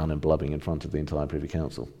breaking down and blubbing in front of the entire Privy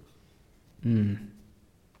Council. And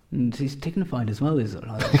he's dignified as well, is it?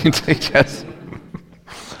 Like Yes.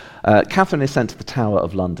 Catherine is sent to the Tower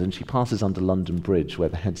of London. She passes under London Bridge, where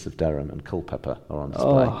the heads of Derham and Culpeper are on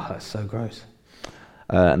display. Oh, that's so gross.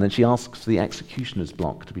 And then she asks for the executioner's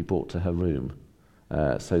block to be brought to her room,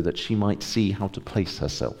 so that she might see how to place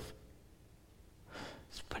herself.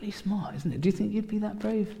 It's pretty smart, isn't it? Do you think you'd be that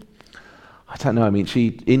brave? I don't know. I mean,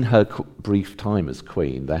 in her brief time as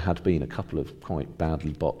Queen, there had been a couple of quite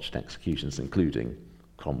badly botched executions, including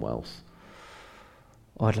Cromwell's.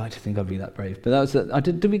 Oh, I'd like to think I'd be that brave. But that was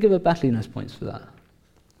did we give her battliness points for that?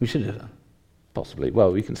 We should have done. Possibly.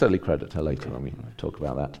 Well, we can certainly credit her later when we talk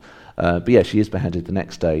about that. But yeah, she is beheaded the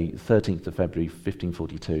next day, 13th of February,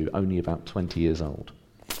 1542, only about 20 years old.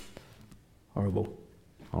 Horrible.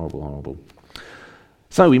 Horrible, horrible.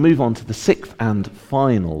 So we move on to the sixth and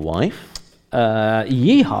final wife.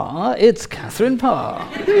 Yeehaw, it's Catherine Parr.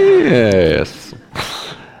 Yes.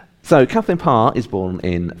 So Catherine Parr is born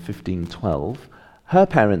in 1512. Her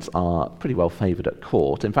parents are pretty well favoured at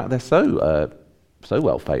court. In fact, they're so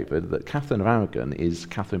well favoured that Catherine of Aragon is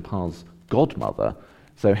Catherine Parr's godmother.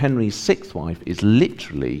 So Henry's sixth wife is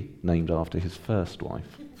literally named after his first wife.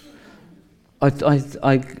 I don't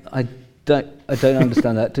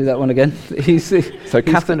understand that. Do that one again. So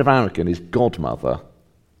Catherine of Aragon is godmother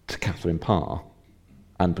to Catherine Parr,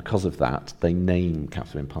 and because of that, they name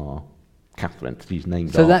Catherine Parr Catherine. She's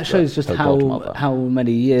named So after that shows just her godmother. how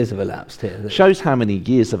many years have elapsed here. Shows how many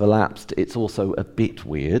years have elapsed. It's also a bit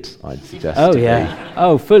weird, I'd suggest. Oh to yeah. be.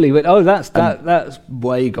 Oh, fully. Oh, that's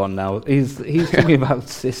way gone now. He's talking about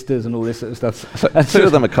sisters and all this sort of stuff. So two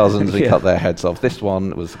of them are cousins. We Yeah. cut their heads off. This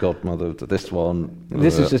one was godmother to this one.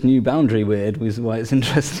 This is just new boundary weird, which is why it's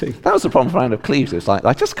interesting. That was the problem for Anne of Cleves. It's like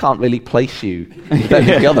I just can't really place you with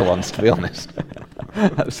any of the other ones, to be honest.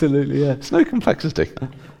 Absolutely, yeah. There's no complexity.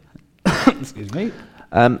 Excuse me.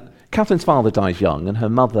 Catherine's father dies young, and her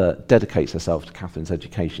mother dedicates herself to Catherine's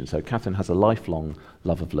education. So Catherine has a lifelong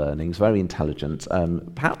love of learning, is very intelligent,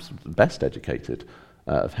 perhaps the best educated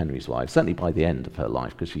of Henry's wives, certainly by the end of her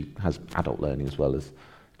life, because she has adult learning as well as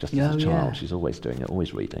just as a child. Yeah. She's always doing it,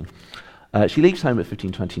 always reading. She leaves home at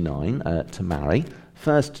 1529 to marry,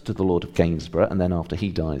 first to the Lord of Gainsborough, and then after he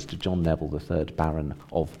dies to John Neville, the third Baron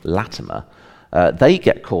of Latimer. They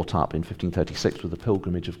get caught up in 1536 with the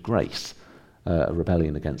Pilgrimage of Grace, a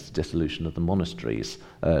rebellion against the dissolution of the monasteries,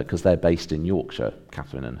 because they're based in Yorkshire,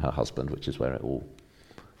 Catherine and her husband, which is where it all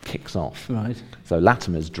kicks off. Right. So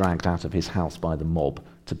Latimer's dragged out of his house by the mob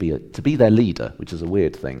to be their leader, which is a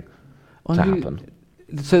weird thing to happen.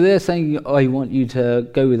 So they're saying, I want you to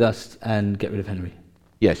go with us and get rid of Henry.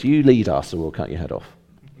 Yes, you lead us or we'll cut your head off.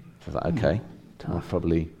 I was like, okay, I'll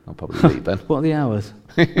probably lead then. What are the hours?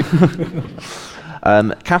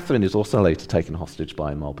 Catherine is also later taken hostage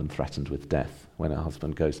by a mob and threatened with death when her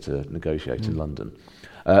husband goes to negotiate in London.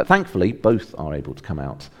 Thankfully, both are able to come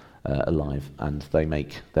out alive, and they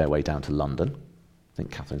make their way down to London. I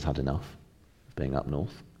think Catherine's had enough of being up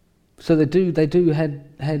north. So they do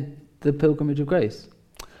head the Pilgrimage of Grace?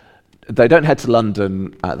 They don't head to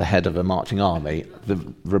London at the head of a marching army.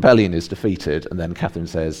 The rebellion is defeated, and then Catherine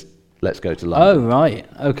says, let's go to London. Oh, right.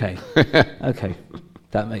 Okay. Okay.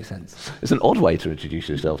 That makes sense. It's an odd way to introduce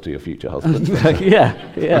yourself to your future husband.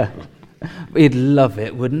 Yeah. He'd love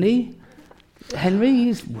it, wouldn't he? Henry,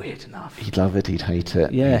 he's weird enough. He'd love it, he'd hate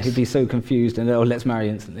it. Yeah, Yes. he'd be so confused and, let's marry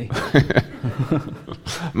instantly.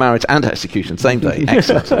 Marriage and execution, same day.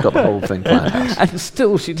 Excellent. I've got the whole thing planned out. And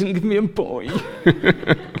still, she didn't give me a boy.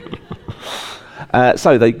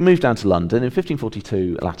 So they move down to London. In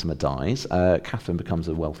 1542, Latimer dies. Catherine becomes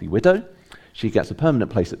a wealthy widow. She gets a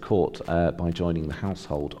permanent place at court by joining the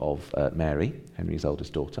household of Mary, Henry's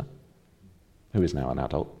eldest daughter, who is now an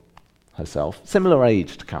adult herself. Similar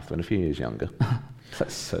age to Catherine, a few years younger.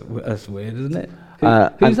 That's weird, isn't it?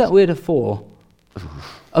 Who's and- that weirder for?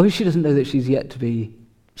 Oh, she doesn't know that she's yet to be...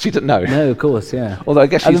 She didn't know. No, of course, yeah. Although I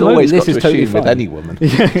guess At she's the moment, always got this to is totally assume with fine. any woman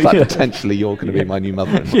that potentially you're going to be my new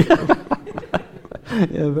mother-in-law.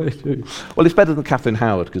 Yeah, very true. Well, it's better than Catherine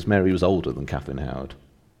Howard because Mary was older than Catherine Howard.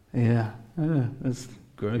 Yeah, that's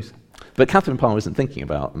gross. But Catherine Parr isn't thinking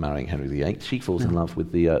about marrying Henry VIII. She falls in love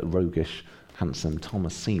with the roguish, handsome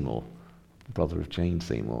Thomas Seymour, brother of Jane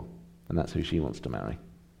Seymour, and that's who she wants to marry.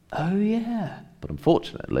 Oh, yeah. But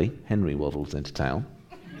unfortunately, Henry waddles into town,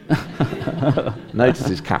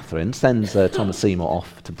 notices Catherine, sends Thomas Seymour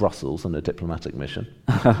off to Brussels on a diplomatic mission,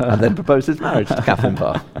 and then proposes marriage to Catherine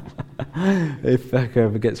Parr. If Becca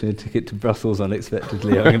ever gets me a ticket to Brussels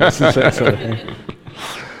unexpectedly, I'm going to suspect something.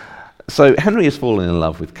 So Henry has fallen in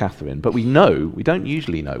love with Catherine, but we don't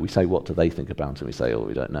usually know. We say, what do they think about him? We say, oh,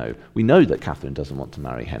 we don't know. We know that Catherine doesn't want to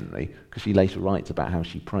marry Henry, because she later writes about how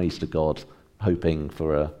she prays to God, hoping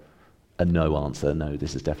for a no answer. No,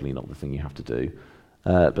 this is definitely not the thing you have to do.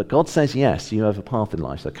 But God says, yes, you have a path in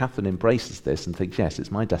life. So Catherine embraces this and thinks, yes,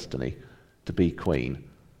 it's my destiny to be queen.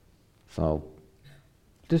 So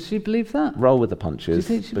Does she believe that? roll with the punches,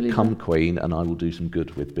 Do you think she believes become that? queen, and I will do some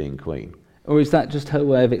good with being queen. Or is that just her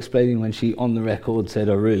way of explaining when she, on the record, said,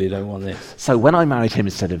 I really don't want this? So when I married him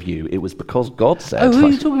instead of you, it was because God said... Oh, who are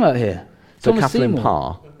you talking about here? So Thomas Catherine Seymour?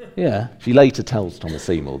 Parr, Yeah. she later tells Thomas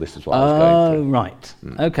Seymour this is what I was going through. Right.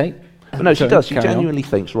 Okay. But no, she Sorry, does. She carry on. genuinely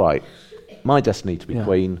thinks, right, my destiny to be Yeah.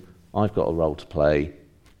 queen, I've got a role to play,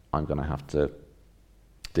 I'm going to have to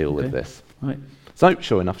deal with Okay. this. Right. So,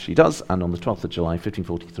 sure enough, she does, and on the 12th of July,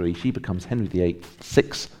 1543, she becomes Henry VIII's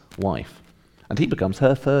sixth wife. And he becomes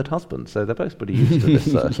her third husband, so they're both pretty used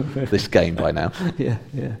to this game by now. Yeah,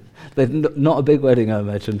 yeah. They're not a big wedding, I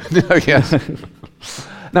imagine. Oh, yes.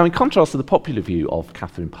 Now, in contrast to the popular view of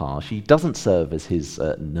Catherine Parr, she doesn't serve as his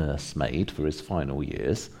nursemaid for his final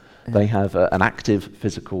years. Yeah. They have an active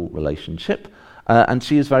physical relationship, and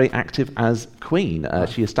she is very active as queen.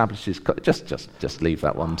 She establishes... Just leave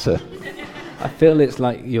that one to... I feel it's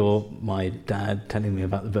like you're my dad telling me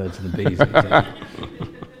about the birds and the bees.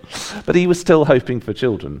 But he was still hoping for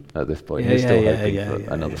children at this point. He was still hoping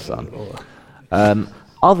for another son.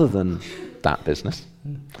 Other than that business,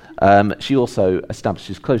 she also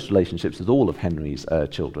establishes close relationships with all of Henry's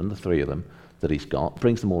children, the three of them that he's got,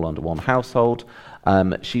 brings them all under one household.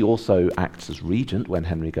 She also acts as regent when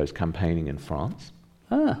Henry goes campaigning in France,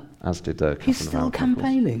 as did Catherine He's of still Aragon, of course.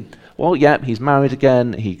 campaigning. Well, yeah, he's married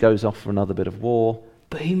again. He goes off for another bit of war.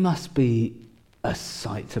 But he must be a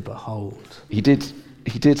sight to behold. He did,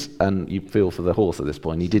 and you feel for the horse at this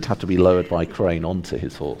point, he did have to be lowered by crane onto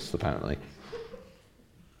his horse, apparently.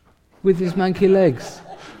 With his manky legs,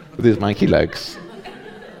 With his manky legs.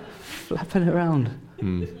 flapping around.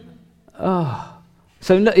 Oh.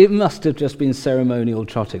 So no, it must have just been ceremonial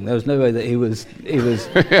trotting. There was no way that he was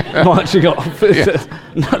marching off.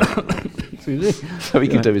 So he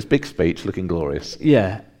could do his big speech looking glorious.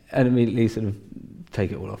 Yeah, and immediately sort of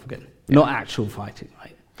take it all off again. Yeah. Not actual fighting,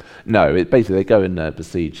 right? No, basically they go and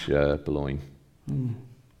besiege Boulogne.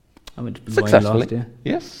 I went to Boulogne Successfully. last year.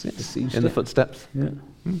 Yes, Besieged in the it. footsteps. Yeah.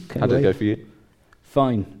 How did it go for you?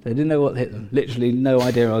 Fine. They didn't know what hit them. Literally no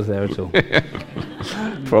idea I was there at all.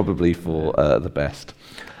 Probably for the best.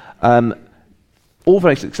 All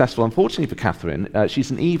very successful. Unfortunately for Catherine,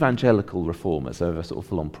 she's an evangelical reformer, so a sort of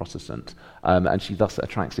full-on Protestant, and she thus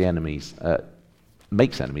attracts the enemies,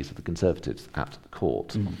 makes enemies of the Conservatives at the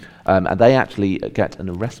court. And they actually get an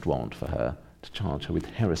arrest warrant for her to charge her with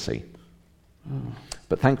heresy.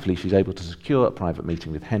 But thankfully she's able to secure a private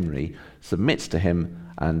meeting with Henry, submits to him,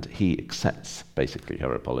 and he accepts basically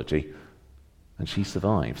her apology, and she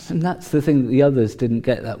survives. And that's the thing that the others didn't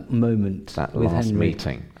get that moment That with last Henry.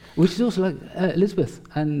 meeting. Which is also like Elizabeth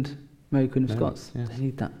and Mary Queen of Scots. yes. They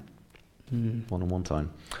need that. One-on-one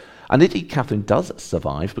time. And indeed, Catherine does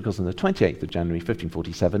survive, because on the 28th of January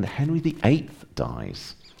 1547, Henry VIII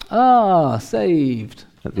dies Ah, saved.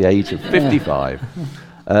 at the age of 55.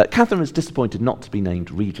 Catherine was disappointed not to be named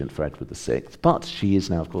regent for Edward VI, but she is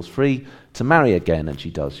now, of course, free to marry again, and she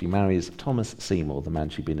does. She marries Thomas Seymour, the man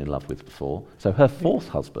she'd been in love with before, so her fourth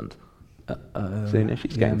husband. So you know,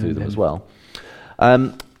 she's getting through them as well.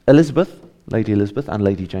 Lady Elizabeth and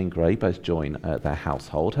Lady Jane Grey both join their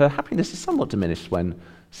household. Her happiness is somewhat diminished when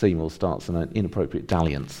Seymour starts an inappropriate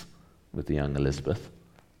dalliance with the young Elizabeth.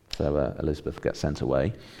 So Elizabeth gets sent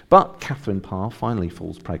away. But Catherine Parr finally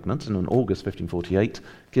falls pregnant, and in August 1548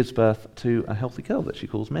 gives birth to a healthy girl that she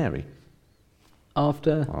calls Mary.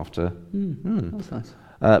 After. That's nice.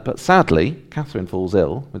 But sadly, Catherine falls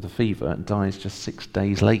ill with a fever and dies just 6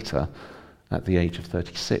 days later at the age of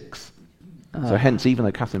 36. So hence, even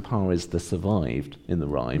though Catherine Parr is the survived in the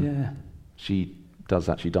rhyme, she does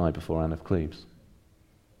actually die before Anne of Cleves.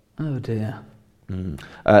 Oh dear.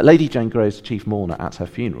 Lady Jane Grey is the chief mourner at her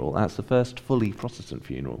funeral. That's the first fully Protestant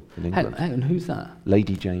funeral in England. Hang on, who's that?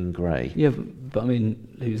 Lady Jane Grey. Yeah, but I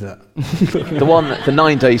mean, who's that? The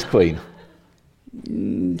 9 days queen.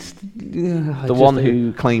 The One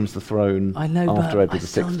who claims the throne I know, after but Edward I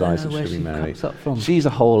still VI don't dies know and where she'll be she married. comes up from. She's a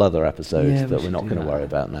whole other episode Yeah, we that we're should not do going to that. worry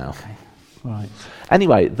about now. Okay. Right.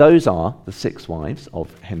 Anyway, those are the 6 wives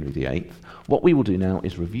of Henry VIII. What we will do now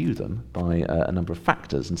is review them by a number of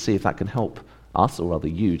factors and see if that can help us, or rather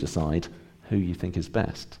you, decide who you think is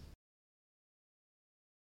best.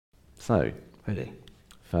 So, Ready?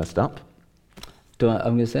 first up. I'm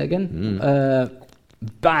going to say it again.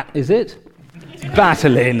 Is it?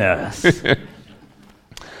 Battliness.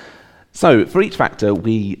 So, for each factor,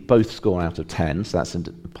 we both score out of 10, so that's a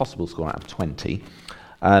possible score out of 20.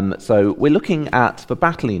 So we're looking at, for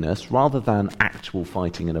battliness, rather than actual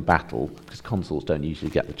fighting in a battle, because consuls don't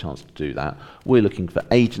usually get the chance to do that, we're looking for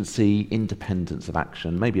agency, independence of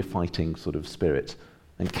action, maybe a fighting sort of spirit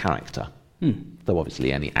and character. Though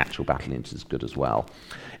obviously any actual battliness is good as well.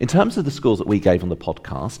 In terms of the scores that we gave on the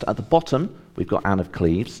podcast, at the bottom we've got Anne of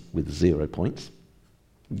Cleves with 0 points.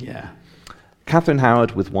 Yeah. Catherine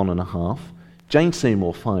Howard with 1.5. Jane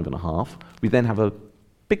Seymour 5.5. We then have a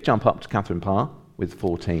big jump up to Catherine Parr with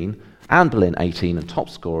 14. Anne Boleyn 18, and top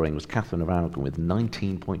scoring was Catherine of Aragon with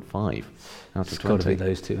 19.5 out of 20. It's got to be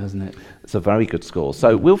those two, hasn't it? It's a very good score.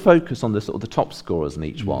 So we'll focus on the sort of the top scorers in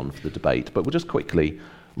each one for the debate, but we'll just quickly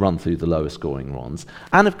run through the lower scoring ones.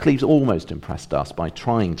 Anne of Cleves almost impressed us by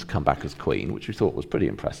trying to come back as queen, which we thought was pretty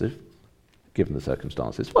impressive, given the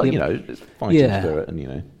circumstances. Well, it's fighting spirit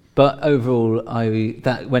and, But overall,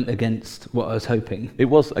 that went against what I was hoping. It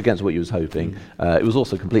was against what you was hoping. It was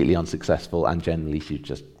also completely unsuccessful, and generally she's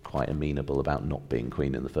just quite amenable about not being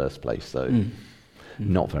queen in the first place, so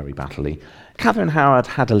not very battly. Catherine Howard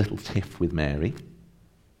had a little tiff with Mary,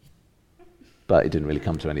 but it didn't really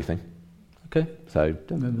come to anything. Okay. So,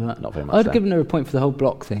 don't remember that. Not very much. I'd given her a point for the whole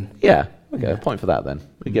block thing. Yeah, okay, a point for that then.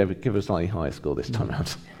 We give her a slightly higher score this time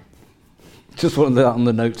round. Just wanted that on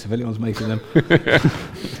the notes if anyone's making them.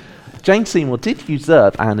 Jane Seymour did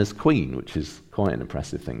usurp Anne as queen, which is quite an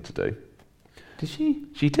impressive thing to do. Did she?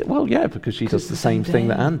 She did, well, yeah, because she does the same thing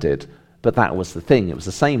that Anne did. But that was the thing. It was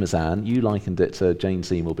the same as Anne. You likened it to Jane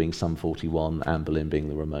Seymour being Sum 41, Anne Boleyn being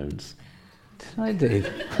the Ramones. I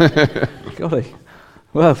did. Golly.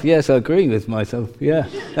 Well, yes, I agree with myself. Yeah,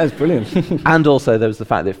 that's brilliant. And also there was the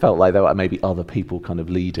fact that it felt like there were maybe other people kind of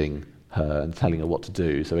leading her and telling her what to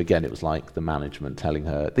do. So again, it was like the management telling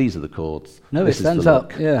her, these are the chords. No, it stands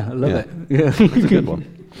up. Yeah, I love it. Yeah. It's a good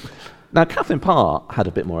one. Now, Catherine Parr had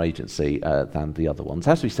a bit more agency than the other ones.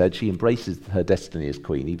 As we said, she embraces her destiny as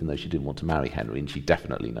queen, even though she didn't want to marry Henry, and she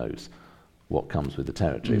definitely knows what comes with the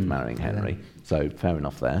territory of marrying Henry. Yeah. So fair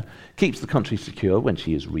enough there. Keeps the country secure when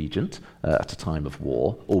she is regent at a time of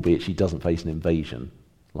war, albeit she doesn't face an invasion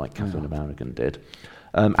like Catherine of Aragon did.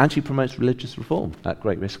 And she promotes religious reform at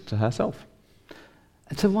great risk to herself.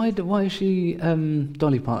 So why is she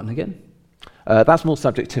Dolly Parton again? That's more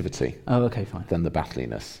subjectivity. Oh, okay, fine. Than the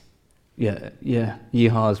battliness. Yeah.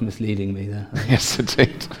 Yeehaw's misleading me there. Yes,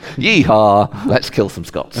 indeed. Yeehaw, let's kill some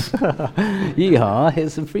Scots. Yeehaw,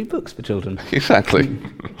 here's some free books for children. Exactly.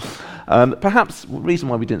 Perhaps the reason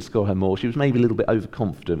why we didn't score her more, she was maybe a little bit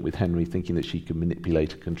overconfident with Henry, thinking that she could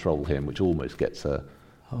manipulate and control him, which almost gets her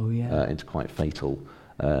into quite fatal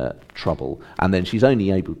trouble. And then she's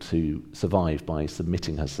only able to survive by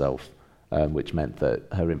submitting herself, which meant that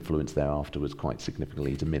her influence thereafter was quite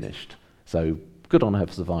significantly diminished. So good on her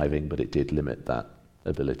for surviving, but it did limit that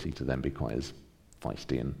ability to then be quite as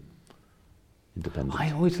feisty and independent.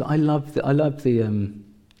 I love the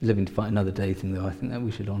living to fight another day thing, though. I think that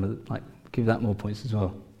we should give that more points as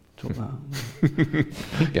well. Talk about.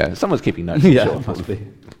 Yeah, someone's keeping notes. Yeah, sure. Must be.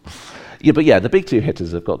 Yeah, but the big two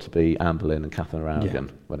hitters have got to be Anne Boleyn and Catherine of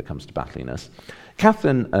Aragon when it comes to battliness.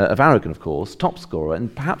 Catherine of Aragon, of course, top scorer,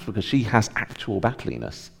 and perhaps because she has actual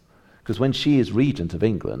battliness. Because when she is regent of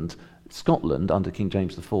England, Scotland, under King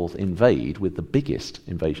James IV, invade with the biggest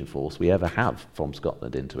invasion force we ever have from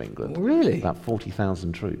Scotland into England. Really? About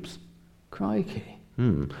 40,000 troops. Crikey.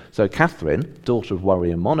 So Catherine, daughter of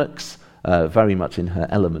warrior monarchs, very much in her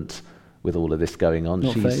element with all of this going on.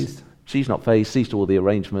 Not phased. She's not phased, sees to all the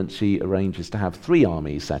arrangements. She arranges to have 3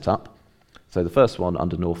 armies set up. So the first one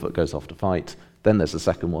under Norfolk goes off to fight. Then there's the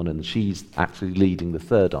second one, and she's actually leading the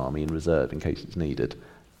 3rd army in reserve in case it's needed.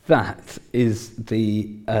 That is the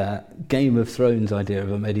Game of Thrones idea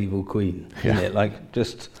of a medieval queen, isn't it? Like,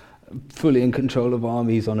 just fully in control of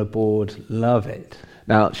armies on a board. Love it.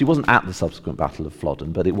 Now, she wasn't at the subsequent Battle of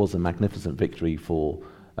Flodden, but it was a magnificent victory for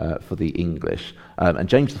the English. And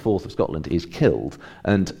James IV of Scotland is killed,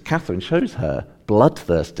 and Catherine shows her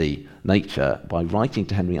bloodthirsty nature by writing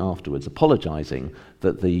to Henry afterwards, apologising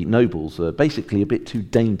that the nobles were basically a bit too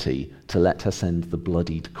dainty to let her send the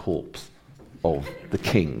bloodied corpse of the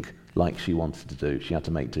king like she wanted to do. She had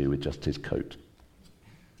to make do with just his coat.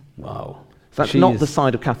 Wow. So that's not the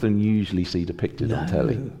side of Catherine you usually see depicted on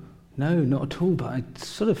telly. No, not at all, but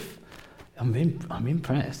I'm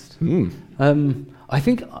impressed. I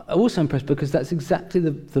think I'm also impressed because that's exactly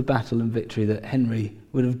the battle and victory that Henry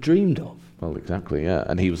would have dreamed of. Well, exactly, yeah.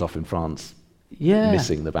 And he was off in France, Yeah.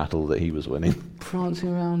 missing the battle that he was winning. Prancing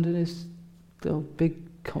around in his little big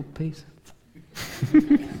codpiece.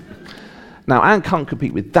 Now, Anne can't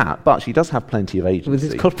compete with that, but she does have plenty of agency. With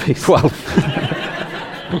his codpiece. Well,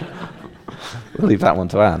 we'll leave that one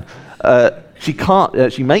to Anne. She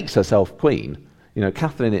can't. She makes herself queen. You know,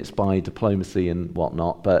 Catherine, it's by diplomacy and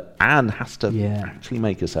whatnot, but Anne has to actually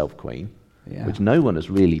make herself queen, which no one has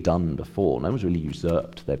really done before. No one's really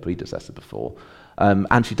usurped their predecessor before.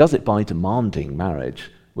 And she does it by demanding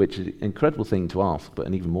marriage, which is an incredible thing to ask, but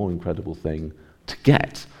an even more incredible thing to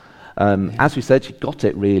get. As we said, she got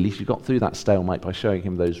it really. She got through that stalemate by showing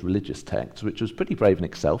him those religious texts, which was pretty brave in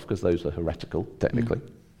itself, because those were heretical, technically.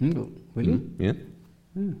 Really? Yeah.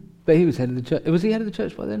 But he was head of the church. Was he head of the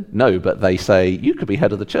church by then? No, but they say, you could be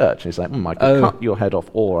head of the church. And he's like, I could cut your head off,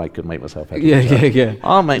 or I could make myself head of the church. Yeah.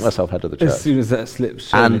 I'll make myself head of the church. As soon as that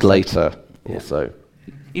slips. And later, also.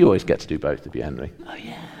 You always get to do both if you're Henry. Oh,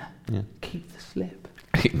 yeah. Keep the slip.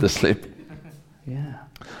 Keep the slip. Yeah.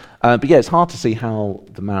 But yeah, it's hard to see how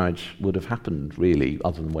the marriage would have happened, really,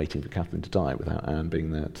 other than waiting for Catherine to die without Anne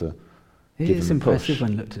being there to give It's them a impressive push.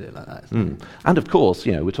 when looked at it like that. Isn't it? And of course,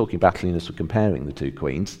 you know, we're talking battliness, we're comparing the two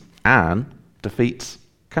queens. Anne defeats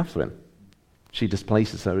Catherine. She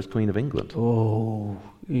displaces her as Queen of England. Oh,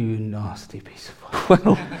 you nasty piece of work.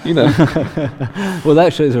 Well, you know. Well,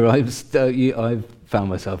 that shows where I've found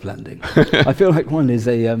myself landing. I feel like one is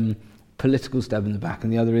a political stab in the back,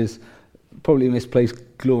 and the other is probably a misplaced,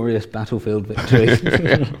 glorious battlefield victory.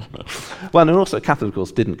 Well, and also Catherine, of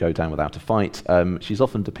course, didn't go down without a fight. She's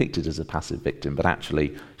often depicted as a passive victim, but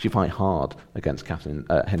actually she fought hard against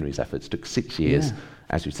Henry's efforts. It took 6 years. Yeah.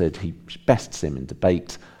 As you said, he bests him in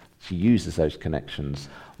debate. She uses those connections.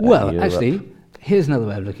 Well, Europe. actually, here's another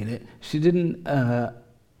way of looking at it. She didn't.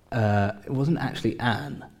 It wasn't actually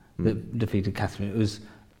Anne that defeated Catherine. It was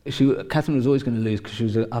Catherine was always going to lose because she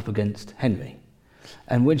was up against Henry,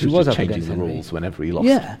 and when she was up changing against the Henry, rules whenever he lost.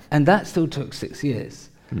 yeah, and that still took 6 years.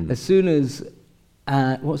 As soon as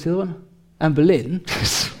what's the other one? Anne Boleyn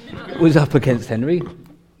was up against Henry.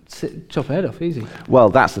 Chop her head off, easy. Well,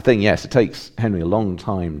 that's the thing, yes. It takes Henry a long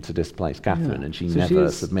time to displace Catherine, and she So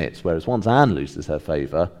never submits. Whereas once Anne loses her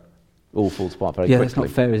favour, all falls apart very Yeah, quickly. that's not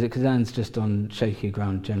fair, is it? Because Anne's just on shaky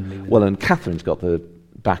ground generally. Well, and Catherine's got the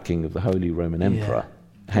backing of the Holy Roman Emperor.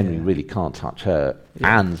 Henry really can't touch her.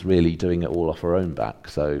 Anne's really doing it all off her own back.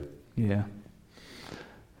 So, yeah.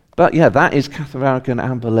 but yeah, that is Catherine of Aragon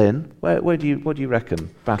and Anne Boleyn. What do you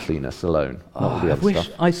reckon? Battliness alone, not all the other stuff.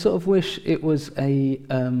 I sort of wish it was a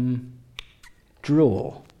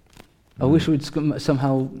draw. I wish we'd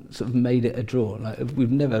somehow sort of made it a draw. Like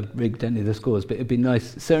we've never rigged any of the scores, but it'd be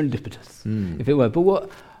nice, serendipitous, if it were. But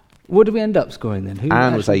what did we end up scoring then?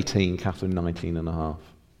 Anne was 18, Catherine 19 and a half.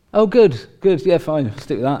 Oh, good. Yeah, fine.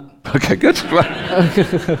 Stick with that. Okay, good.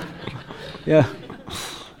 Yeah.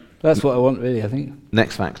 That's what I want, really, I think.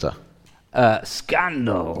 Next factor.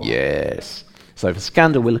 Scandal. Yes. So for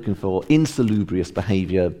scandal, we're looking for insalubrious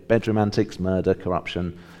behaviour, bedroom antics, murder,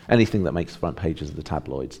 corruption, anything that makes the front pages of the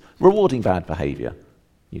tabloids. Rewarding bad behaviour,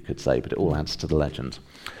 you could say, but it all adds to the legend.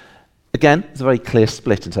 Again, it's a very clear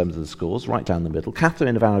split in terms of the scores, right down the middle.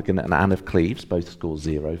 Catherine of Aragon and Anne of Cleves both score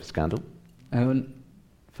 0 for scandal.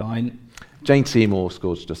 Fine. Jane Seymour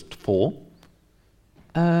scores just 4.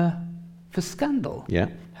 For scandal? Yeah.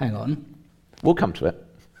 Hang on. We'll come to it.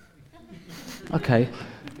 Okay.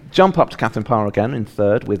 Jump up to Catherine Parr again in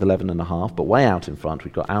third with 11.5, but way out in front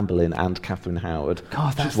we've got Anne Boleyn and Catherine Howard,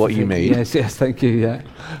 God, which is what you mean, Yes, thank you, yeah.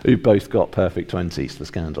 who both got perfect 20s for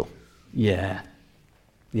scandal. Yeah.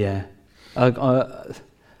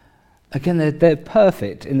 Again, they're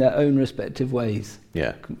perfect in their own respective ways.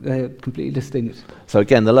 Yeah. They're completely distinct. So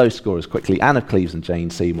again, the low scorers quickly. Anne of Cleves and Jane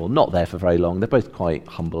Seymour, not there for very long. They're both quite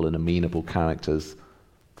humble and amenable characters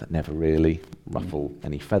that never really ruffle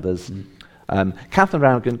any feathers. Catherine of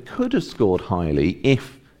Aragon could have scored highly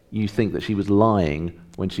if you think that she was lying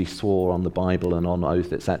when she swore on the Bible and on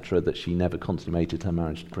oath, etc., that she never consummated her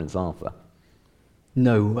marriage to Prince Arthur.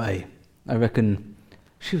 No way. I reckon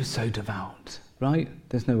she was so devout, right?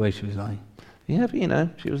 There's no way she was lying. Yeah, but you know,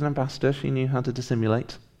 she was an ambassador. She knew how to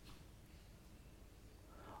dissimulate.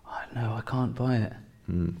 No, I can't buy it.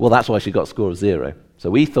 Well, that's why she got a score of 0. So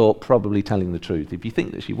we thought probably telling the truth. If you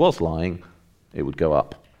think that she was lying, it would go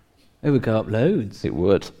up. It would go up loads. It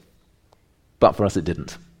would. But for us, it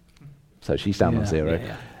didn't. So she's down on 0.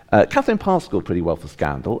 Yeah. Catherine Parr scored pretty well for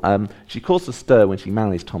scandal. She caused a stir when she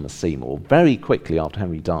marries Thomas Seymour very quickly after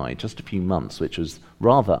Henry died, just a few months, which was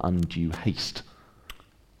rather undue haste.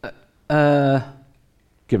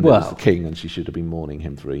 Given it was the king and she should have been mourning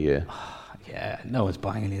him for a year. Yeah, no one's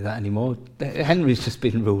buying any of that anymore. Henry's just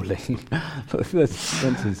been ruling.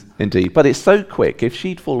 Indeed, but it's so quick. If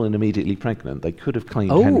she'd fallen immediately pregnant, they could have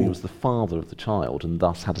claimed Henry was the father of the child and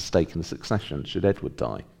thus had a stake in the succession should Edward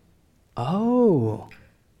die. Oh.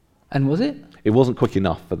 And was it? It wasn't quick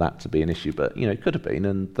enough for that to be an issue, but, it could have been,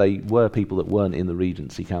 and they were people that weren't in the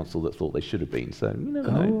Regency Council that thought they should have been, so you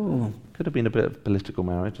never know. Could have been a bit of political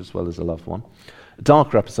marriage as well as a loved one. A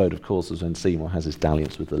darker episode, of course, was when Seymour has his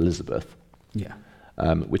dalliance with Elizabeth. Yeah.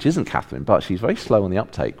 Which isn't Catherine, but she's very slow on the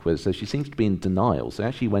uptake, so she seems to be in denial, so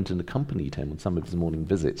actually went and accompanied him on some of his morning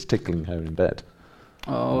visits, tickling her in bed.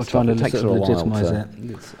 Oh, trying to legitimise it.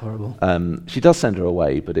 It's horrible. She does send her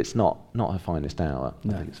away, but it's not her finest hour,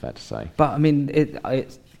 I think it's fair to say. But, I mean,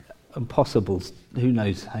 it's impossible. Who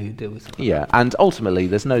knows how you deal with it? Yeah, and ultimately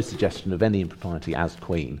there's no suggestion of any impropriety as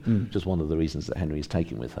queen, which is one of the reasons that Henry is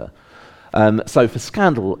taking with her. So for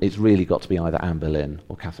scandal, it's really got to be either Anne Boleyn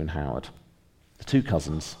or Catherine Howard. The two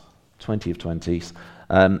cousins, 20 of 20s.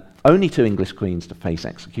 Only two English queens to face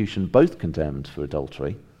execution, both condemned for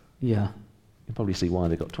adultery. Yeah. You can probably see why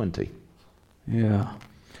they got 20. Yeah.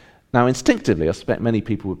 Now, instinctively, I suspect many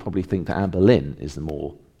people would probably think that Anne Boleyn is the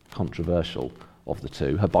more controversial of the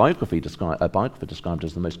two. Her biographer described her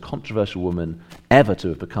as the most controversial woman ever to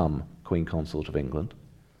have become Queen Consort of England.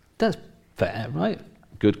 That's fair, right?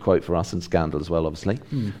 Good quote for us, and scandal as well, obviously.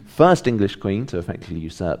 First English queen to effectively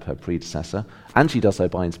usurp her predecessor, and she does so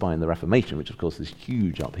by inspiring the Reformation, which of course is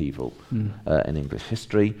huge upheaval in English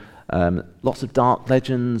history. Lots of dark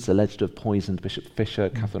legends, alleged to have poisoned Bishop Fisher,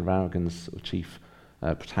 Catherine of Aragon's chief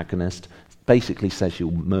protagonist. Basically says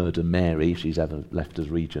she'll murder Mary if she's ever left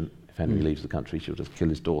as regent. If Henry leaves the country, she'll just kill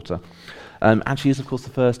his daughter. And she is, of course,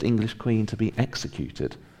 the first English queen to be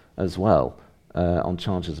executed as well, on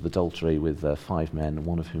charges of adultery with 5 men,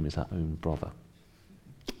 one of whom is her own brother.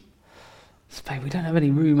 We don't have any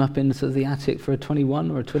room up in sort of the attic for a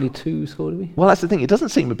 21 or a 22 score, do we? Well, that's the thing. It doesn't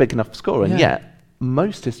seem a big enough score, and yet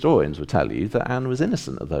most historians would tell you that Anne was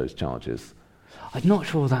innocent of those charges. I'm not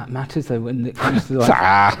sure that matters, though, when it comes to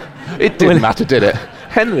it didn't matter, did it?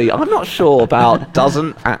 Henry, I'm not sure about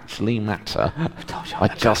doesn't actually matter. I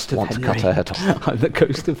just want to cut her head off. I'm the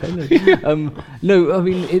ghost of Henry. No, I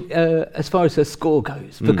mean, as far as her score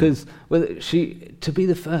goes, because to be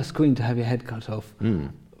the first queen to have your head cut off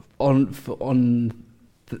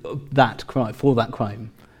that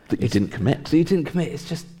crime that you didn't commit. It's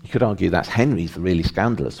just... You could argue that's Henry's the really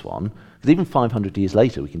scandalous one. Because even 500 years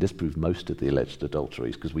later, we can disprove most of the alleged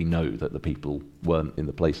adulteries because we know that the people weren't in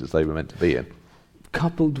the places they were meant to be in.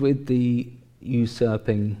 Coupled with the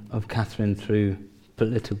usurping of Catherine through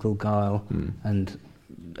political guile and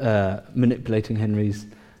manipulating Henry's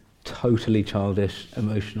totally childish,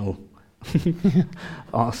 emotional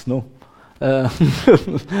arsenal. But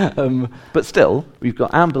still, we've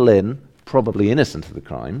got Anne Boleyn, probably innocent of the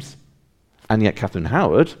crimes, and yet Catherine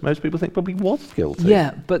Howard, most people think probably was guilty.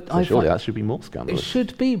 Yeah, but so surely that should be more scandalous. It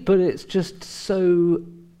should be, but it's just so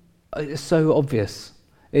obvious.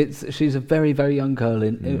 She's a very, very young girl,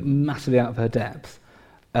 massively out of her depth,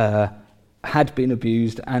 had been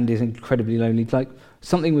abused and is incredibly lonely. Like,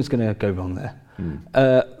 something was going to go wrong there.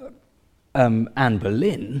 Anne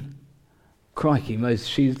Boleyn, crikey,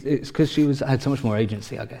 it's because she had so much more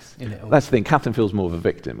agency, I guess, in it all. That's the thing. Catherine feels more of a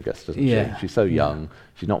victim, I guess, doesn't she? She's so young.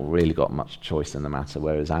 She's not really got much choice in the matter,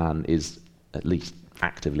 whereas Anne is at least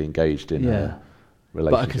actively engaged in her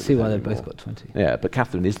relationship. But I can see why they've both got 20. Yeah, but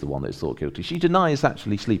Catherine is the one that's thought guilty. She denies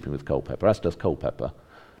actually sleeping with Culpeper, as does Culpeper.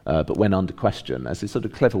 But when under question, as a sort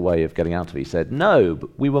of clever way of getting out of it, he said, "No,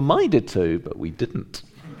 but we were minded to, but we didn't."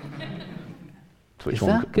 To which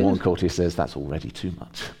one courtier says, "That's already too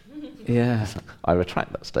much." Yeah. I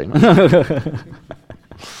retract that statement.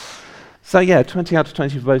 So 20 out of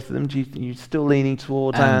 20 for both of them. You still leaning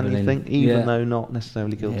towards Anne, you think, even though not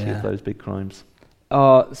necessarily guilty of those big crimes?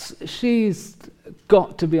 She's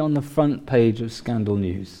got to be on the front page of Scandal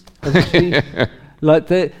News.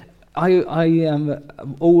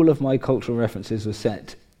 All of my cultural references were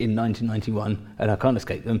set in 1991, and I can't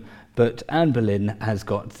escape them. But Anne Boleyn has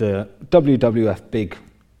got the WWF big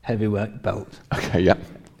heavyweight belt. Okay, yeah.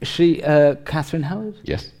 Catherine Howard?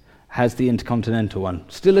 Yes. Has the Intercontinental one.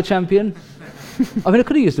 Still a champion? I mean, I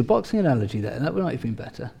could have used a boxing analogy there. That might have been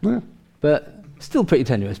better. Yeah. But still pretty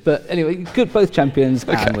tenuous. But anyway, good, both champions,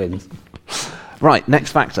 Anne wins. Right,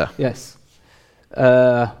 next factor. Yes.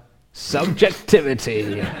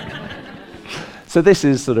 Subjectivity. So this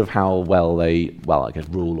is sort of how well they, I guess,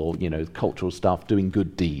 rule or, cultural stuff, doing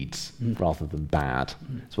good deeds rather than bad.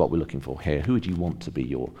 It's what we're looking for here. Who would you want to be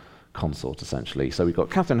your consort, essentially? So we've got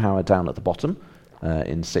Catherine Howard down at the bottom.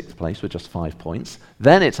 in 6th place with just 5 points.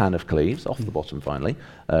 Then it's Anne of Cleves, off the bottom finally,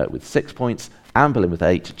 with 6 points. Anne Boleyn with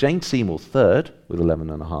 8. Jane Seymour 3rd with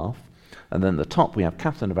 11.5. And then at the top we have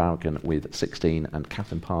Catherine of Aragon with 16 and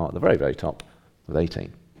Catherine Parr at the very, very top with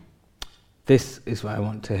 18. This is what I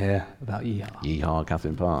want to hear about Yeehaw. Yeehaw,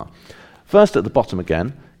 Catherine Parr. First at the bottom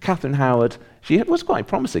again, Catherine Howard. She was quite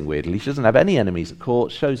promising, weirdly. She doesn't have any enemies at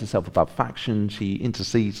court, shows herself above faction. She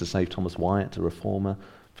intercedes to save Thomas Wyatt, a reformer,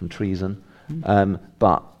 from treason.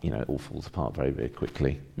 But, it all falls apart very, very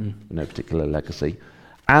quickly. With no particular legacy.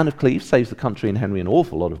 Anne of Cleves saves the country and Henry an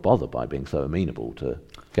awful lot of bother by being so amenable to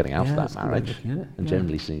getting out of that marriage. And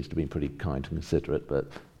generally seems to be pretty kind and considerate, but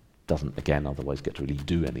doesn't, again, otherwise get to really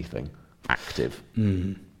do anything active.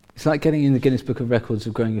 It's like getting in the Guinness Book of Records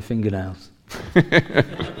of growing your fingernails.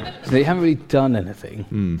 So you haven't really done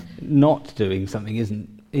anything. Not doing something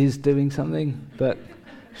is doing something, but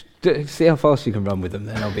see how fast you can run with them,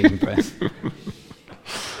 then I'll be impressed.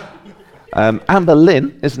 Anne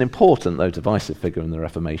Boleyn is an important, though divisive, figure in the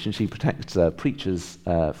Reformation. She protects preachers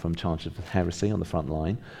from charges of heresy on the front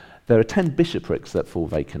line. There are 10 bishoprics that fall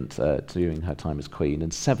vacant during her time as queen,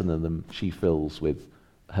 and 7 of them she fills with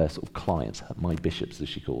her sort of clients, my bishops as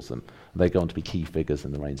she calls them. They go on to be key figures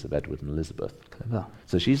in the reigns of Edward and Elizabeth. Clever.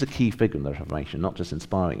 So she's a key figure in the Reformation, not just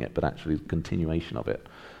inspiring it, but actually the continuation of it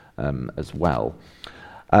as well.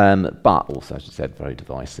 But also, as I said, very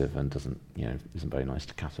divisive and isn't very nice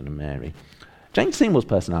to Catherine and Mary. Jane Seymour's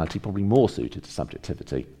personality probably more suited to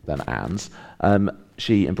subjectivity than Anne's.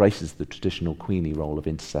 She embraces the traditional queenie role of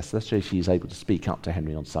intercessor, so she is able to speak up to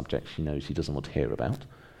Henry on subjects she knows he doesn't want to hear about.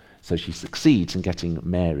 So she succeeds in getting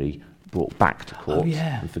Mary brought back to court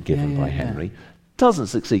and forgiven by Henry. Doesn't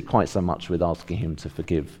succeed quite so much with asking him to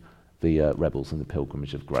forgive the rebels in the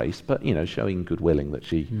Pilgrimage of Grace, but showing good willing that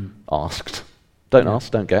she asked. Don't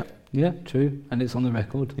ask, don't get. Yeah, true, and it's on the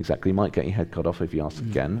record. Exactly, you might get your head cut off if you ask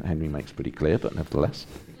again. Henry makes pretty clear, but nevertheless.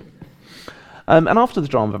 And after the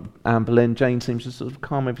drama of Anne Boleyn, Jane seems to sort of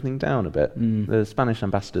calm everything down a bit. The Spanish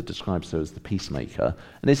ambassador describes her as the peacemaker,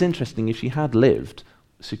 and it's interesting, if she had lived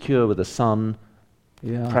secure with a son,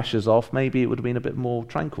 pressures off, maybe it would have been a bit more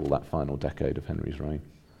tranquil, that final decade of Henry's reign.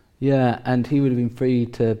 Yeah, and he would have been free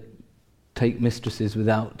to take mistresses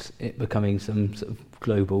without it becoming some sort of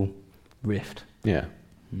global rift. Yeah.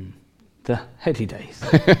 The heady days.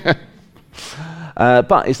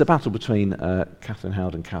 But it's a battle between Catherine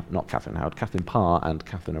Parr and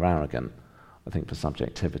Catherine of Aragon, I think, for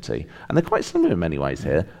subjectivity. And they're quite similar in many ways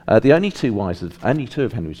here. The only two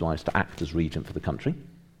of Henry's wives to act as regent for the country.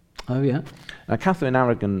 Oh, yeah. Now, Catherine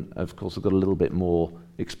Aragon, of course, has got a little bit more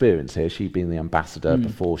experience here. She'd been the ambassador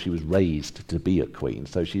before she was raised to be a queen,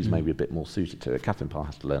 so she's maybe a bit more suited to it. Catherine Parr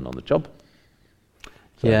has to learn on the job.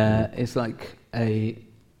 So, it's like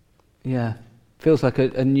feels like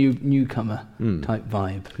a newcomer type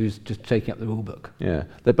vibe who's just shaking up the rule book. Yeah,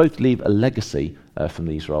 they both leave a legacy from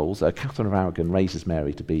these roles. Catherine of Aragon raises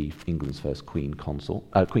Mary to be England's first queen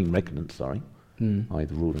regnant, i.e.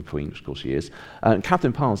 the ruling queen, which of course she is.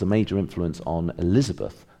 Catherine Parr has a major influence on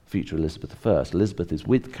Elizabeth, future Elizabeth I. Elizabeth is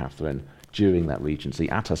with Catherine during that regency,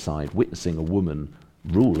 at her side, witnessing a woman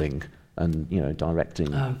ruling and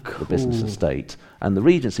directing the business of state. And the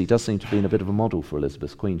regency does seem to be in a bit of a model for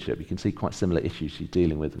Elizabeth's queenship. You can see quite similar issues she's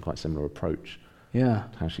dealing with and quite similar approach to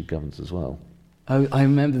how she governs as well. Oh, I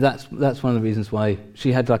remember that's one of the reasons why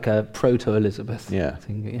she had like a proto-Elizabeth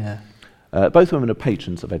thing. Both women are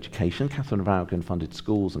patrons of education. Catherine of Aragon funded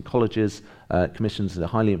schools and colleges, commissions the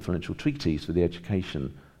highly influential treaties for the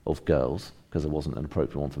education of girls, because there wasn't an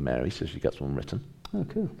appropriate one for Mary, so she gets one written. Oh,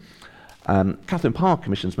 cool. Catherine Parr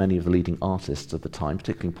commissions many of the leading artists of the time,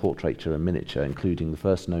 particularly in portraiture and miniature, including the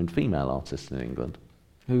first known female artist in England.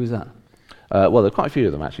 Who was that? Well, there are quite a few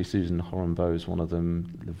of them, actually. Susan Horenboe is one of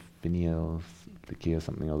them, Lavinia or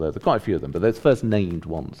something or other. There are quite a few of them, but they're the first named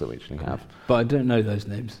ones that we actually have. But I don't know those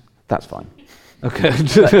names. That's fine. Okay.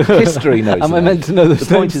 History knows Am I meant to know those names?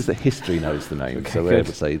 The point is that history knows the names, okay, so we're able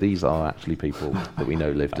to say these are actually people that we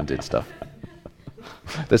know lived and did stuff.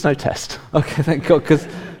 There's no test. Okay, thank God, because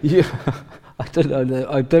I don't know.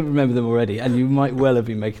 I don't remember them already, and you might well have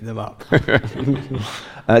been making them up.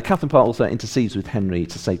 Catherine Parr also intercedes with Henry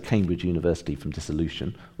to save Cambridge University from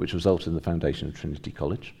dissolution, which resulted in the foundation of Trinity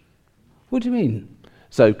College. What do you mean?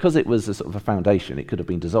 So, because it was a sort of a foundation, it could have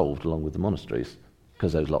been dissolved along with the monasteries.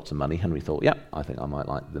 Because there was lots of money, Henry thought, I think I might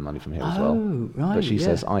like the money from here as well. Right, but she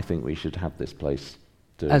says, I think we should have this place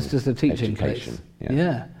doing as just a teaching education. Place.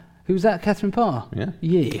 Yeah. Who was that, Catherine Parr? Yeah.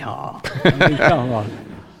 Yeehaw. I mean, come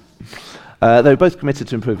They on. were both committed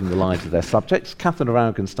to improving the lives of their subjects. Catherine of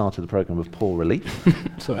Aragon started the programme of poor relief.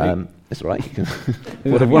 Sorry. It's all right. You can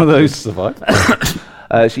one of those survive.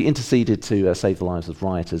 She interceded to save the lives of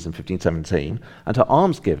rioters in 1517, and her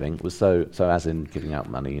almsgiving was so as in giving out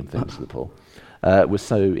money and things to the poor, was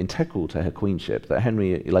so integral to her queenship that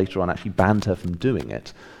Henry later on actually banned her from doing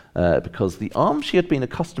it, because the alms she had been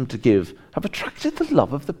accustomed to give have attracted the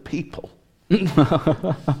love of the people.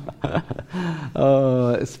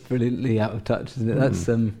 Oh, it's brilliantly out of touch, isn't it? That's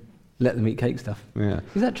let them eat cake stuff. Yeah.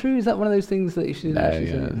 Is that true? Is that one of those things that you should actually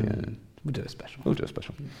say? Yeah. We'll do a special. We'll do a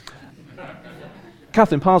special.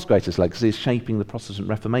 Catherine Parr's greatest legacy is shaping the Protestant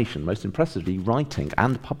Reformation, most impressively writing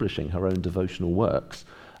and publishing her own devotional works,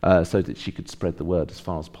 so that she could spread the word as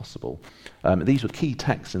far as possible. These were key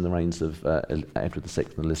texts in the reigns of Edward VI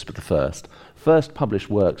and Elizabeth I, first published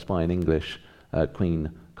works by an English queen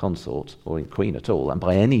consort, or in queen at all, and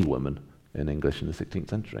by any woman in English in the 16th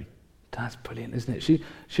century. That's brilliant, isn't it?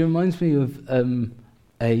 She reminds me of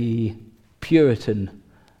a Puritan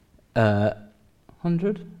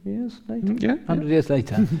 100 years later? 100 years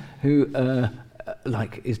later, who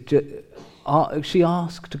she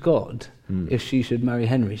asked God if she should marry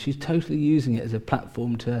Henry. She's totally using it as a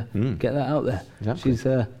platform to get that out there.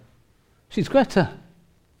 Exactly. She's Greta.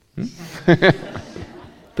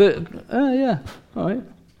 But, yeah, all right.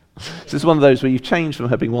 So it's one of those where you've changed from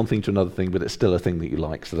her being one thing to another thing, but it's still a thing that you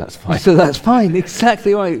like, so that's fine. So that's fine,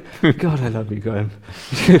 exactly right. God, I love you, Graham.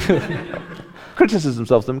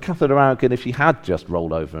 Criticisms of them. Catherine of Aragon, if she had just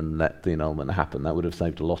rolled over and let the annulment happen, that would have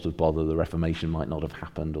saved a lot of bother. The Reformation might not have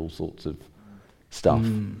happened, all sorts of stuff.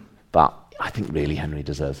 But I think really Henry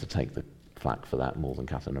deserves to take the flak for that more than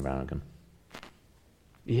Catherine of Aragon.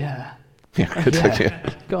 Yeah. Yeah, good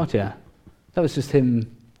idea. God, yeah. That was just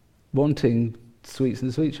him wanting sweets in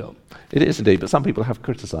the sweet shop. It is indeed, but some people have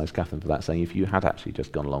criticised Catherine for that, saying if you had actually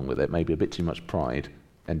just gone along with it, maybe a bit too much pride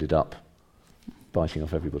ended up biting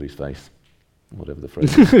off everybody's face. Whatever the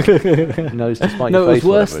phrase is. Nose to spite your face. No, it was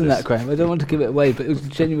worse than that, Graham. I don't want to give it away, but it was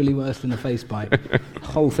genuinely worse than a face bite.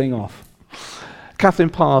 Whole thing off. Catherine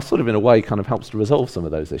Parr, sort of in a way, kind of helps to resolve some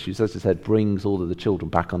of those issues. As I said, brings all of the children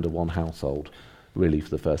back under one household, really, for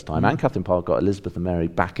the first time. And Catherine Parr got Elizabeth and Mary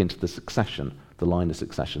back into the succession, the line of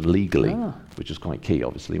succession, legally, which is quite key,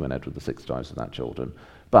 obviously, when Edward VI dies without children.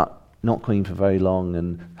 But not queen for very long,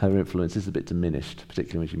 and her influence is a bit diminished,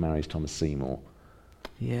 particularly when she marries Thomas Seymour.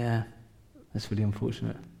 Yeah. That's really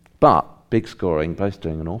unfortunate. But, big scoring, both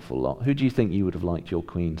doing an awful lot. Who do you think you would have liked your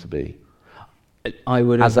queen to be? I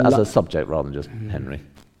would have... As a subject rather than just Henry.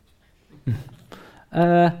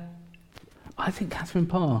 I think Catherine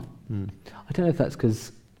Parr. I don't know if that's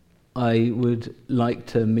because I would like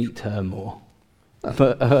to meet her more.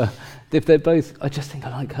 But if they're both... I just think I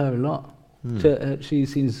like her a lot. She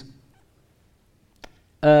seems...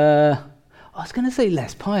 I was going to say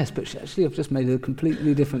less pious, but I've just made a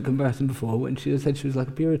completely different comparison before when she said she was like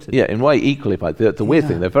a Puritan. Yeah, in a way, equally. The weird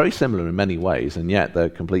thing, they're very similar in many ways, and yet they're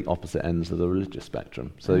complete opposite ends of the religious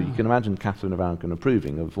spectrum. So you can imagine Catherine of Aragon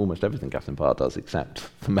approving of almost everything Catherine Parr does, except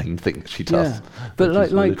the main thing that she does. Yeah.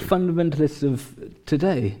 But like fundamentalists of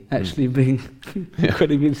today actually being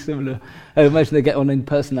incredibly similar. I imagine they get on in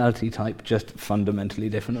personality type, just fundamentally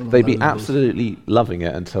different. They'd be absolutely loving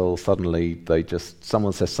it until suddenly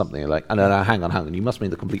someone says something like, no, hang on, you must mean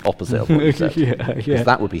the complete opposite of what you said. Yeah.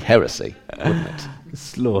 That would be heresy, wouldn't it?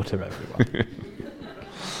 Slaughter everyone.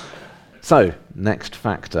 So, next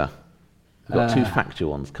factor. We've got two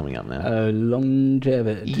factual ones coming up now.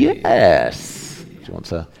 Longevity. Yes! Do you want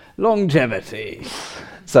to? Longevity.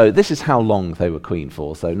 So this is how long they were queen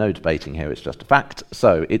for, so no debating here, it's just a fact.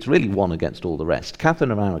 So it's really one against all the rest.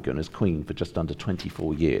 Catherine of Aragon is queen for just under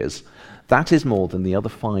 24 years. That is more than the other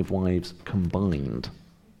 5 wives combined.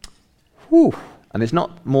 Whew. And it's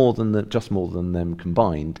not more than just more than them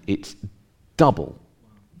combined, it's double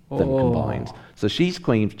them combined. So she's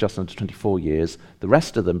queen for just under 24 years. The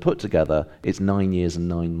rest of them put together, it's 9 years and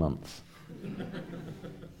 9 months.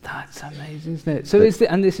 That's amazing, isn't it? So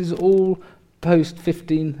this is all post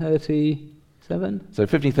 1537? So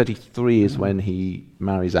 1533 is when he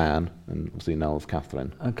marries Anne and obviously annuls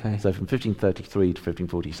Catherine. Okay. So from 1533 to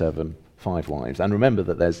 1547, 5 wives. And remember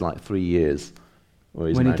that there's like 3 years where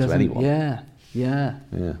he's married to anyone. Yeah.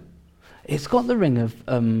 It's got the ring of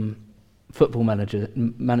football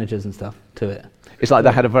managers and stuff to it. It's like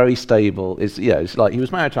they had a very stable... It's like he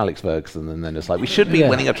was married to Alex Ferguson, and then it's like, we should be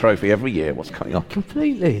winning a trophy every year. What's going on?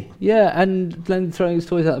 Completely. Yeah, and then throwing his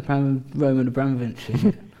toys out the pram with Roman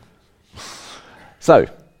Abramovich. So,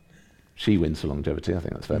 she wins for longevity, I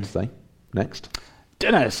think that's fair to say. Next.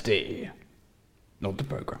 Dynasty. Not the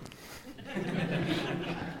programme.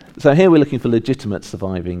 So here we're looking for legitimate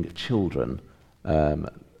surviving children.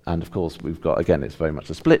 And of course, we've got, again, it's very much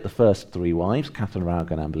a split. The first 3 wives, Catherine of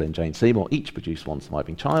Aragon, Anne Boleyn, Jane Seymour, each produced 1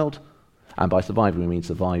 surviving child. And by survivor, we mean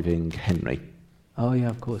surviving Henry. Oh, yeah,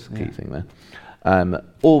 of course. Key Yeah. thing there.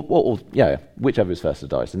 Whichever is first to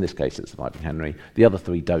die. So in this case, it's surviving Henry. The other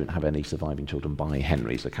three don't have any surviving children by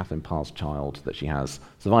Henry. So Catherine Parr's child that she has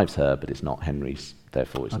survives her, but it's not Henry's,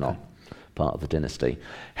 therefore it's not part of the dynasty.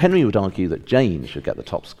 Henry would argue that Jane should get the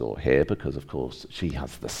top score here because, of course, she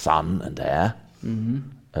has the son and heir,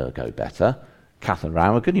 ergo better. Catherine of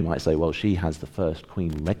Aragon, you might say, well, she has the first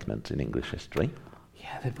queen regnant in English history.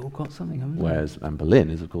 Yeah, they've all got something, haven't they? Whereas Anne Boleyn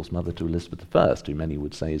is, of course, mother to Elizabeth I, who many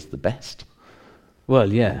would say is the best.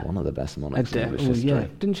 Well, yeah. One of the best monarchs in English history. Yeah.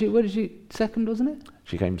 Didn't she? Where did she? Second, wasn't it?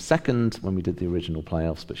 She came second when we did the original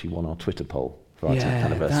playoffs, but she won our Twitter poll for our 10th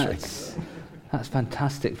anniversary. That's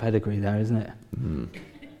fantastic pedigree there, isn't it?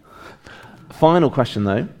 Final question,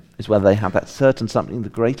 though, is whether they have that certain something, the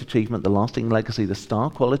great achievement, the lasting legacy, the star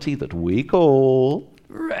quality that we call...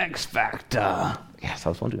 Rex Factor. Yes, I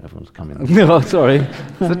was wondering if everyone was coming. No, sorry.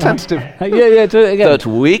 It's a tentative... yeah, do it again. That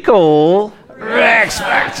we call... Rex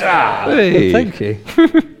Factor! Hey. Thank you.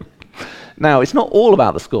 Now, it's not all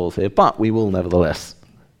about the scores here, but we will nevertheless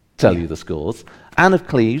tell you the scores. Anne of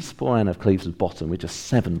Cleves, poor Anne of Cleves is bottom with just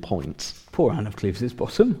 7 points. Poor Anne of Cleves is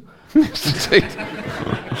bottom. Yes, indeed.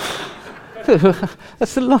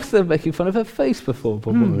 That's the last they're making fun of her face before.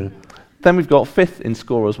 Then we've got fifth in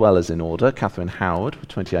score as well as in order, Catherine Howard with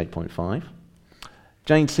 28.5.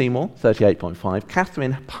 Jane Seymour, 38.5.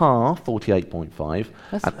 Catherine Parr, 48.5.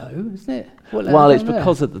 That's low, isn't it? Well, it's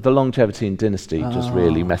because of the longevity in dynasty just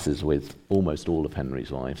really messes with almost all of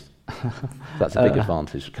Henry's wives. That's a big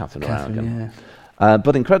advantage for Catherine of Aragon. Yeah.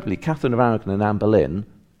 But incredibly, Catherine of Aragon and Anne Boleyn,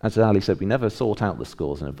 as Ali said, we never sought out the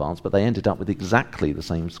scores in advance, but they ended up with exactly the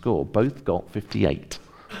same score. Both got 58.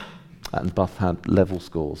 And both had level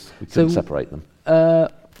scores. We couldn't separate them.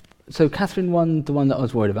 So Catherine won the one that I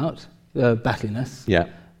was worried about, battliness. Yeah.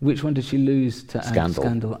 Which one did she lose to Scandal.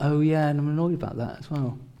 Scandal? Oh, yeah, and I'm annoyed about that as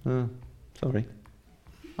well. Sorry.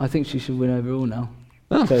 I think she should win overall now.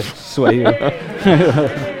 To sway you.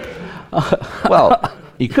 Well,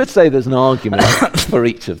 you could say there's an argument for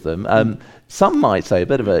each of them. Some might say a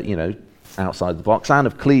bit of a, outside the box. Anne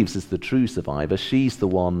of Cleves is the true survivor. She's the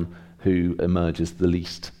one who emerges the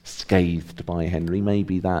least scathed by Henry.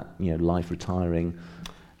 Maybe that, life retiring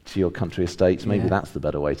to your country estates, maybe that's the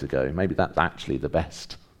better way to go. Maybe that's actually the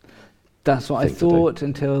best. That's what I thought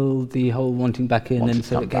until the whole wanting back in, and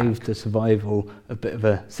so it gave the survival a bit of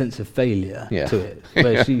a sense of failure to it.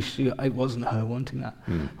 Where it wasn't her wanting that.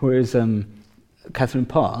 Whereas Catherine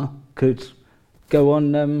Parr could go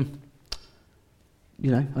on, I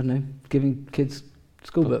don't know, giving kids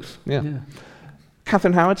school books. Yeah.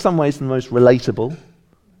 Catherine Howard, some ways the most relatable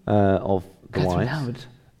of the Catherine wives. Howard.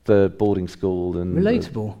 The boarding school and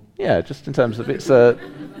Relatable. Just in terms of it's.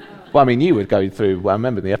 Well, I mean, you would go through. Well, I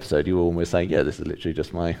remember in the episode you were almost saying, "Yeah, this is literally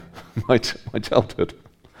just my childhood."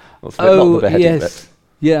 Not the beheading bit.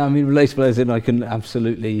 Yeah, I mean, relatable as in I can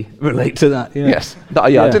absolutely relate to that. Yeah. Yes. I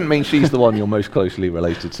didn't mean she's the one you're most closely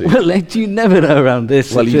related to. Well, you never know around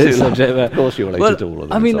this. Well, you do. Subject. Of course, you're related to all of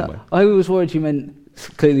them. I mean, in some way. I was worried you meant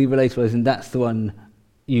clearly relatable as in that's the one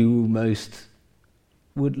you most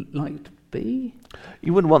would like to be.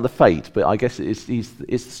 You wouldn't want the fate, but I guess it's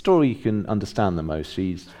the story you can understand the most.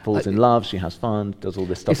 She falls in love, she has fun, does all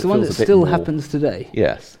this stuff. It's the one that still happens today.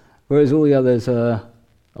 Yes. Whereas all the others are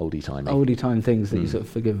oldie time things that you sort of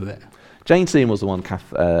forgive a bit. Jane Seymour was the one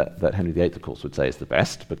that Henry VIII, of course, would say is the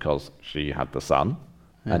best because she had the son,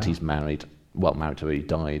 and he's married to her. He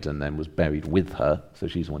died and then was buried with her, so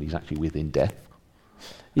she's the one he's actually with in death.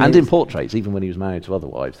 Yes. And in portraits, even when he was married to other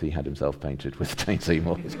wives, he had himself painted with Jane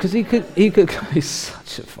Seymour. Because he could. He's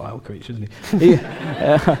such a vile creature, isn't he?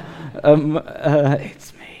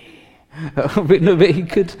 It's me. But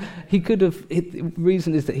he could have. The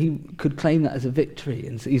reason is that he could claim that as a victory,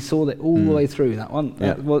 and so he saw that all the way through. That one.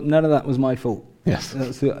 Well, none of that was my fault. Yes,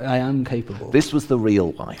 I am capable. This was the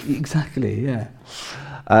real wife. Exactly. Yeah.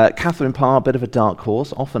 Catherine Parr, a bit of a dark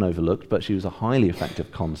horse, often overlooked, but she was a highly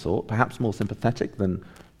effective consort, perhaps more sympathetic than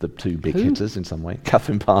the two big hitters in some way.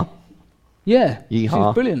 Catherine Parr. Yeah. Yeehaw.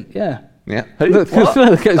 She's brilliant, yeah. Yeah.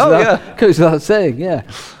 Goes without saying, yeah.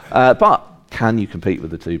 But can you compete with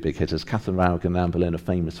the two big hitters? Catherine of Aragon and Anne Boleyn are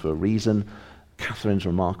famous for a reason. Catherine's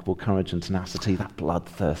remarkable courage and tenacity, that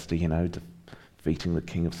bloodthirsty, defeating the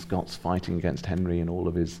King of Scots, fighting against Henry and all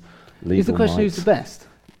of his legal Is the question might. who's the best?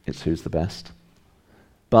 It's who's the best.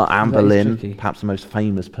 But Anne Boleyn, perhaps the most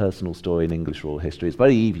famous personal story in English royal history. It's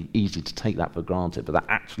very easy to take that for granted, but that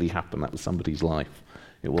actually happened. That was somebody's life.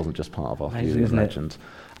 It wasn't just part of our feeling and legend.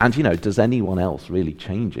 And, does anyone else really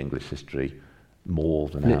change English history more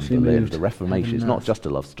than Anne Boleyn? The Reformation, it's not just a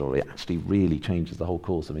love story. It actually really changes the whole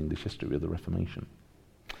course of English history with the Reformation.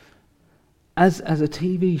 as a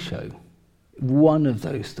TV show, one of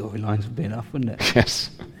those storylines would be enough, wouldn't it?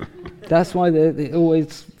 Yes. That's why it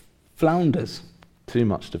always flounders. Too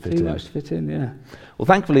much to fit Too in. much to fit in, yeah. Well,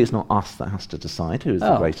 thankfully, it's not us that has to decide who is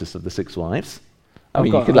the Oh. greatest of the 6 wives. I I've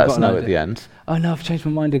mean, got- you could I've let got us an know at idea. the end. Oh no, I've changed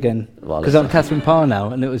my mind again. Well, Because I'm Catherine Parr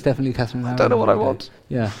now, and it was definitely Catherine Parr. I don't know what I want.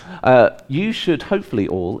 Yeah. You should hopefully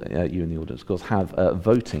all, you in the audience, of course, have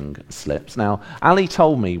voting slips. Now, Ali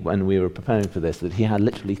told me when we were preparing for this that he had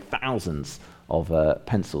literally thousands of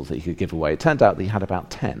pencils that he could give away. It turned out that he had about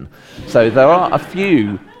 10. So there are a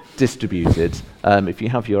few distributed. If you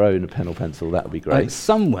have your own pen or pencil, that would be great.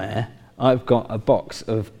 Somewhere I've got a box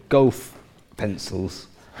of golf pencils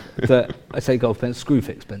that I say golf pencils,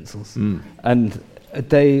 Screwfix pencils, and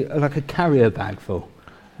they are like a carrier bag full.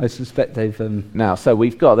 I suspect they've. Now, so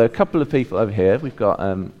there are a couple of people over here. We've got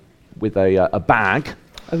with a bag.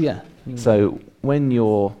 Oh yeah. So when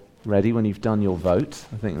you're ready, when you've done your vote,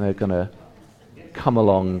 I think they're going to come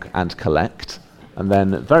along and collect, and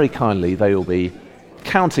then very kindly they will be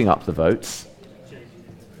counting up the votes.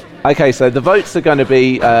 Okay, so the votes are going to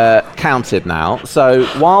be counted now. So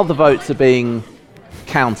while the votes are being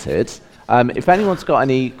counted, if anyone's got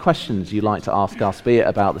any questions you'd like to ask us, be it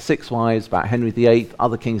about the 6 wives, about Henry VIII,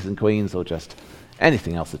 other kings and queens, or just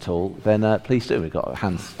anything else at all, then please do. We've got our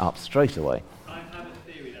hands up straight away. I have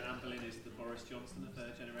a theory that Anne Boleyn is the Boris Johnson of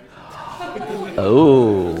third generation.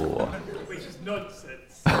 Oh. Which is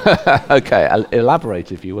nonsense. Okay,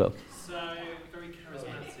 elaborate if you will. So, very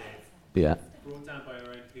charismatic, Yeah. brought down by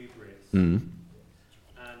her own hubris, Mm.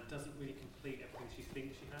 and doesn't really complete everything she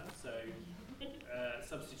thinks she has. So,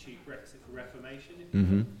 substitute Brexit for Reformation, if you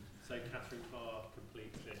will. So, Catherine Parr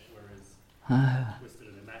completes it, whereas we're still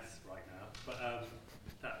in a mess right now. But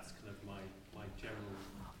that's kind of my general.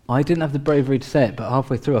 I didn't have the bravery to say it, but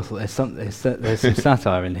halfway through I thought there's some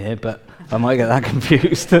satire in here, but I might get that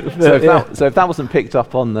confused. So if that wasn't picked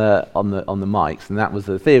up on the mics, then that was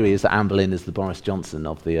the theory is that Anne Boleyn is the Boris Johnson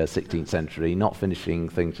of the 16th century, not finishing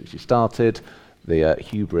things that she started, the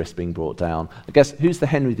hubris being brought down. I guess who's the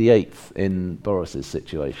Henry VIII in Boris's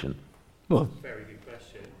situation? Well, Very good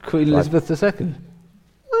question. Queen Elizabeth II.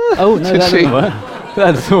 Oh no, that doesn't work.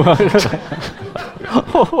 That doesn't work.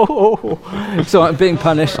 So I'm being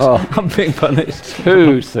punished. I'm being punished.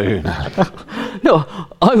 Too soon. No,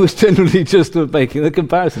 I was generally just making the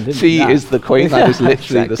comparison. Didn't She I? is the Queen. That is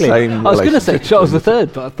literally the Exactly. same. I was going to say relationship. Charles III,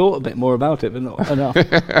 but I thought a bit more about it, but not enough.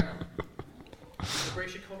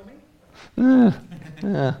 British economy?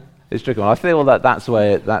 Yeah, it's a tricky one. I feel that's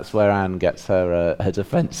where Anne gets her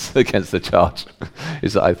defence against the charge.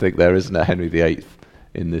 Is that I think there isn't a Henry VIII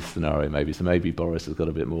in this scenario, maybe. So maybe Boris has got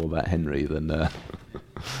a bit more about Henry than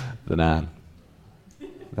Anne.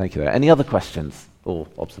 Thank you. Any other questions or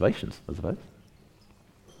observations, I suppose?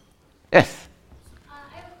 Yes. I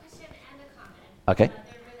have a question and a comment. Okay.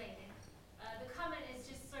 They're related. The comment is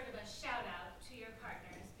just sort of a shout out to your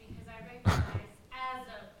partners because I recognize as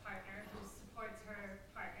a partner who supports her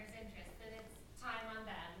partner's interests that it's time on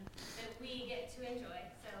them that we get to enjoy.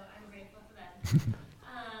 So I'm grateful for them.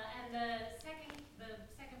 And the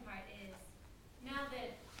second part is now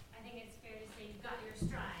that I think it's fair to say you've got your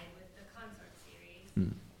stride with the consort series.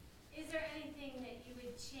 Is there anything that you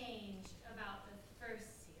would change about the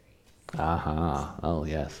first series? Aha. Oh,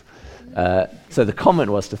 yes. So the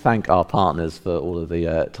comment was to thank our partners for all of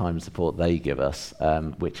the time and support they give us,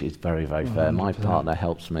 which is very, very fair. My 100%. partner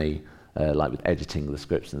helps me, like with editing the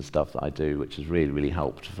scripts and stuff that I do, which has really, really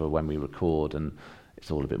helped for when we record, and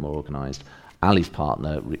it's all a bit more organised. Ali's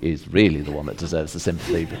partner is really the one that deserves the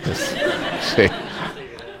sympathy because she...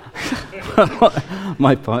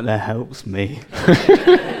 My partner helps me.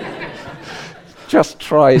 just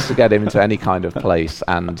tries to get him into any kind of place,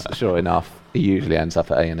 and sure enough, he usually ends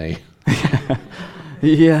up at A&E.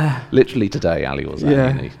 Yeah. Literally today, Ali was at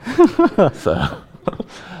Yeah. A&E. So,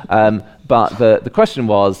 but the question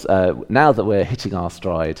was, now that we're hitting our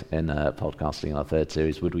stride in podcasting in our third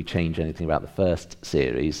series, would we change anything about the first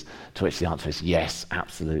series? To which the answer is yes,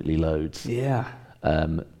 absolutely loads. Yeah.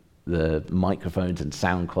 The microphones and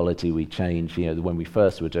sound quality we changed. You know, when we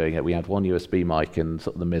first were doing it, we had one USB mic in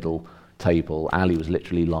sort of the middle table. Ali was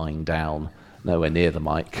literally lying down, nowhere near the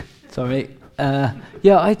mic. Sorry. Yeah,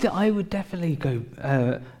 I would definitely go.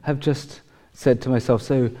 Have just said to myself,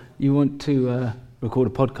 so you want to record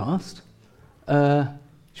a podcast? You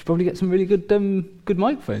should probably get some really good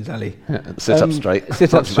microphones, Ali. Sit up straight.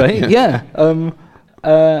 Sit up straight. Yeah.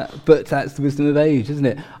 But that's the wisdom of age, isn't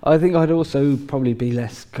it? I think I'd also probably be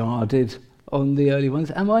less guarded on the early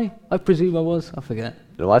ones. Am I? I presume I was. I forget.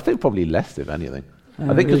 Well, I think probably less, if anything. I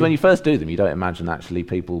think because really? when you first do them, you don't imagine actually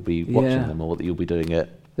people will be watching Yeah. them or that you'll be doing it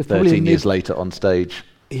There's probably 13 a years later on stage.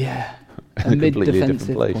 Yeah. in a completely different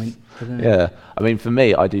mid-defensive place. point. I don't know. Yeah, I mean, for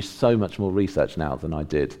me, I do so much more research now than I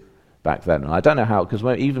did back then, and I don't know how, because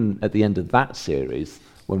even at the end of that series,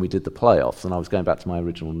 when we did the playoffs, and I was going back to my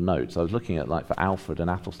original notes, I was looking at like for Alfred and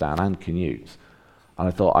Athelstan and Canute, and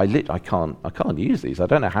I thought I can't use these. I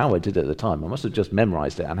don't know how I did it at the time. I must have just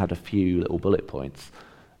memorised it and had a few little bullet points,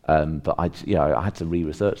 but I had to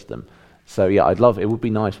re-research them. So yeah, I'd love. It would be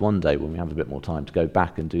nice one day when we have a bit more time to go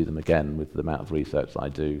back and do them again with the amount of research that I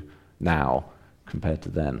do now compared to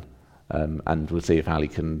then. And we'll see if Ali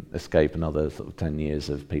can escape another sort of 10 years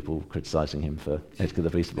of people criticising him for Edgar the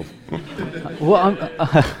Beastable. Well,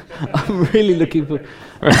 I'm really looking for.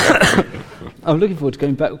 I'm looking forward to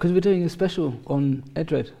going back because we're doing a special on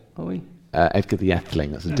Edred, aren't we? Edgar the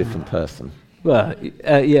Etheling, that's a different person. Well,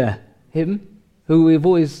 yeah, him, who we've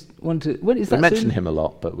always wanted. When is that? We mention soon? him a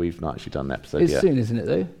lot, but we've not actually done an episode It's yet. soon, isn't it?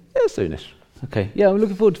 Though. Yeah, soonish. Okay. Yeah, I'm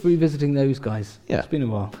looking forward to revisiting those guys. Yeah. It's been a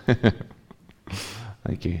while.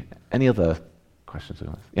 Thank you. Any other questions?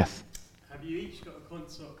 Yes. Have you each got a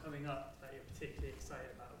consort coming up that you're particularly excited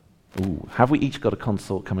about? Ooh, have we each got a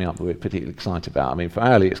consort coming up that we're particularly excited about? I mean, for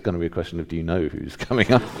Ali, it's going to be a question of do you know who's coming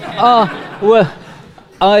up? Well,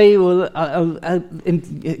 I will.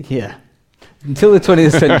 Yeah. Until the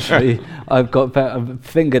 20th century, I've got about a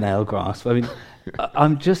fingernail grasp. I mean,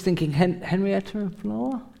 I'm just thinking Henrietta and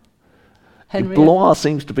Blois. Blois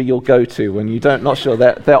seems to be your go-to when you don't not sure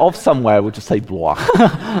they're off somewhere. We'll just say Blois.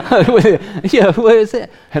 Yeah, where is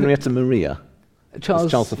it? Henrietta Maria.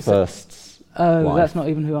 Charles I's Oh, wife. that's not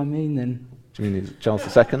even who I mean then. Do you mean it's Charles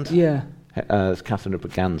II? Yeah. It's Catherine of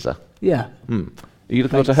Braganza. Yeah. Are you looking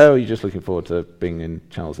forward to her, or are you just looking forward to being in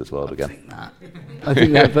Charles's world again? I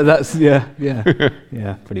think that, but that's yeah,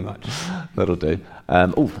 pretty much. That'll do.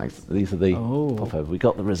 Thanks. These are the popovers. We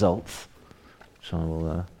got the results. So I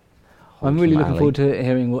will. I'm really looking forward to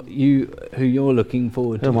hearing who you're looking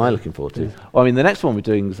forward to. Who am I looking forward to? Well, I mean, the next one we're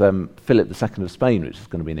doing is Philip II of Spain, which is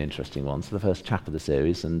going to be an interesting one. So the first chap of the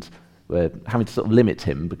series, and we're having to sort of limit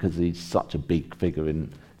him because he's such a big figure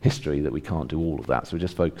in history that we can't do all of that. So we're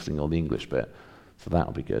just focusing on the English bit. So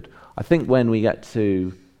that'll be good. I think when we get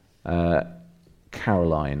to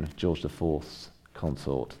Caroline, George IV's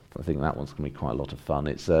consort, I think that one's going to be quite a lot of fun.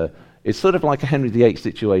 It's sort of like a Henry VIII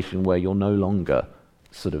situation where you're no longer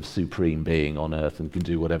sort of supreme being on earth and can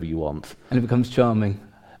do whatever you want. And it becomes charming.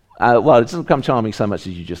 Well, it doesn't become charming so much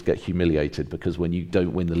as you just get humiliated, because when you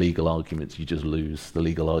don't win the legal arguments, you just lose the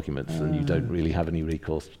legal arguments, and you don't really have any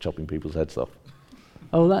recourse to chopping people's heads off.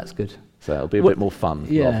 Oh, that's good. So it'll be a bit more fun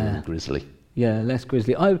rather than grisly. Yeah, less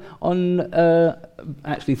grisly. Actually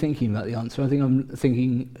thinking about the answer, I think I'm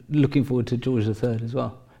looking forward to George III as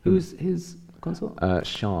well. Who was his consort?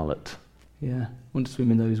 Charlotte. Yeah, want to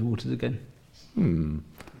swim in those waters again.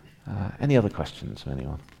 Any other questions for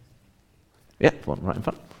anyone? Yeah, one right in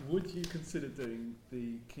front. Would you consider doing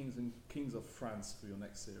the Kings of France for your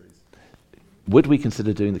next series? Would we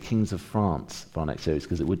consider doing the Kings of France for our next series?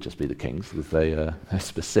 Because it would just be the kings, because they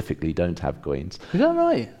specifically don't have queens. Is that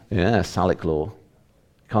right? Yeah, Salic law.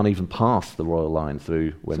 Can't even pass the royal line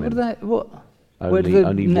through women. So where do the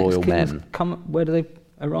Only next royal kings men. come? Where do they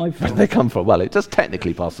arrive Where from? do they come from? Well, it does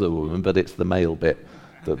technically pass through a woman, but it's the male bit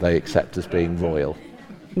that they accept as being royal.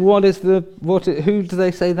 Who do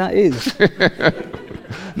they say that is?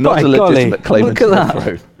 Not By a legitimate claimant to look the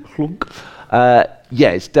at throne.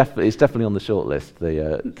 Yeah, it's definitely on the short list,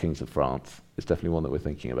 the Kings of France. It's definitely one that we're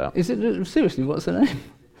thinking about. Is it seriously? What's the name?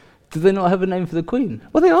 Do they not have a name for the queen?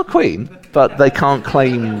 Well, they are queen, but they can't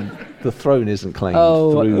claim, the throne isn't claimed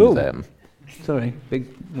through them. Sorry, big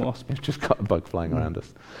wasp. We've just got a bug flying around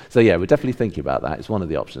us. So yeah, we're definitely thinking about that. It's one of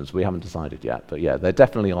the options. We haven't decided yet, but yeah, they're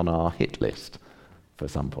definitely on our hit list for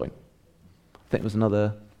some point. I think there was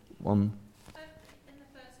another one. In the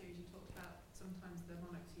first series, you talked about sometimes the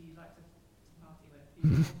monarchs who you like to party with, who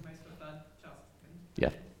you most prefer, Charles II.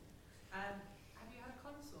 Yeah. Have you had a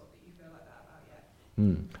consort that you feel like that about yet?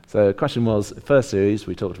 So the question was, first series,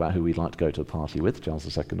 we talked about who we'd like to go to a party with, Charles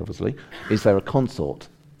II, obviously. Is there a consort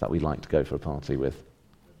that we'd like to go for a party with?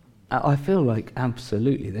 I feel like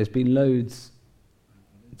absolutely. There's been loads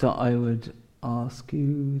that I would ask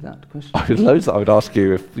you that question. There's loads that I would ask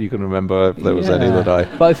you if you can remember if there was any that I...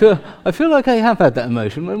 But I feel like I have had that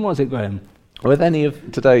emotion. When was it, Graham? With any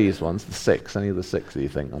of today's ones, the six, any of the six that you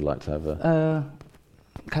think I'd like to have a...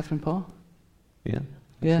 Catherine Parr? Yeah.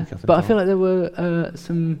 Yeah, Catherine but I Parr. feel like there were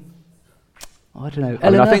some... I don't know.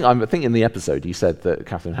 I think in the episode you said that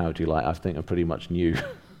Catherine Howard you like. I think I pretty much knew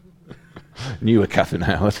a Catherine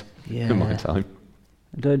Howard in my time.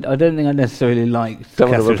 I don't think I necessarily liked.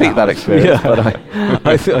 Don't want to repeat that experience, but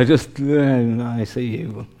I just I see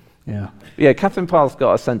you. Yeah. Yeah, Catherine Parr's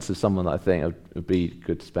got a sense of someone that I think would be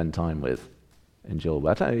good to spend time with, enjoyable.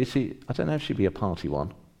 I don't know if she'd be a party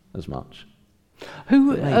one as much.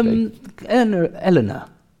 Who? Maybe. Eleanor.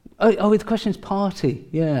 Oh, the question's party.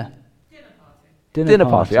 Yeah. Dinner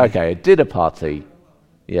party. Okay, dinner party.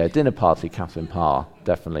 Yeah, dinner party. Catherine Parr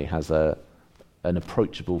definitely has an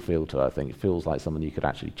approachable feel to her. I think it feels like someone you could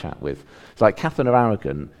actually chat with. It's like Catherine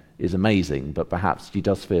O'Aragon is amazing, but perhaps she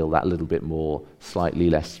does feel that little bit more, slightly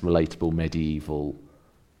less relatable medieval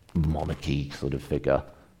monarchy sort of figure.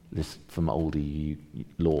 This from old EU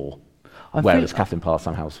law. Whereas Catherine Parr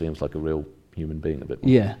somehow seems like a real human being a bit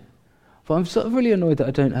more. Yeah. But I'm sort of really annoyed that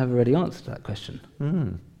I don't have a ready answer to that question.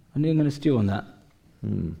 Mm. I think I'm going to stew on that.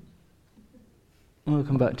 Mm. I'll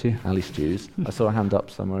come back to you. Ali stews. I saw a hand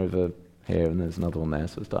up somewhere over here, and there's another one there,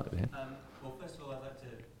 so we'll start with here. Well, first of all, I'd like to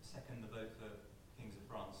second the vote for Kings of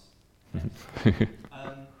France.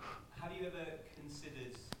 Have you ever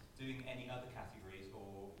considered doing any other categories,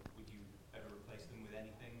 or would you ever replace them with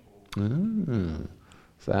anything? Or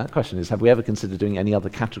So that question is, have we ever considered doing any other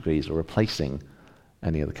categories or replacing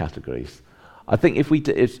any other categories? I think if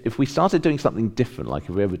we started doing something different, like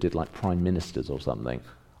if we ever did like prime ministers or something,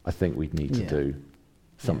 I think we'd need to do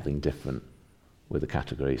something different with the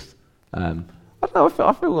categories. I don't know.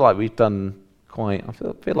 I feel like we've done quite. I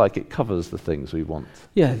feel like it covers the things we want.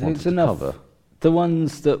 Yeah, wanted it's to enough. cover. The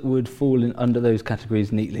ones that would fall under those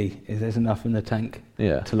categories neatly, there's enough in the tank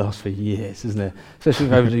to last for years, isn't there? Especially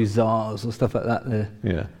if we ever do czars or stuff like that.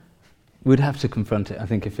 Yeah. We'd have to confront it, I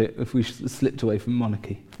think, if we slipped away from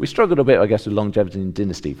monarchy. We struggled a bit, I guess, with longevity and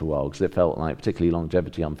dynasty for a while, because it felt like particularly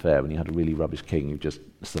longevity unfair when you had a really rubbish king who just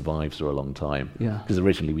survives for a long time. Yeah. Because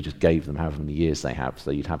originally we just gave them however many years they have,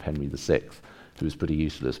 so you'd have Henry VI, who was pretty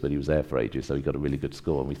useless, but he was there for ages, so he got a really good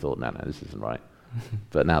score, and we thought, no, this isn't right.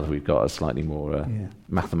 But now that we've got a slightly more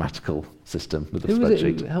mathematical system with the Who spreadsheet. was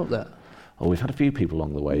it who helped that? Oh, we've had a few people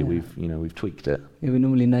along the way. Yeah. We've tweaked it. Yeah, we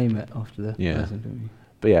normally name it after the person, don't we?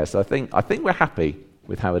 But yeah, so I think we're happy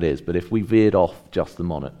with how it is. But if we veered off just the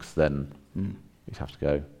monarchs, then we'd have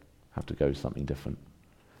to go something different.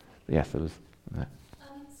 But yes, there was.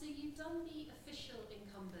 So you've done the official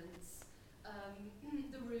incumbents,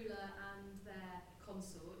 the ruler and their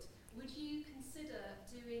consort. Would you consider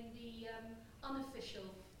doing the unofficial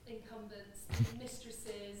incumbents, the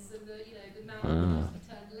mistresses, and the man with the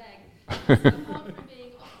turned leg? Apart from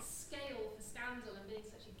being off the scale for scandal and being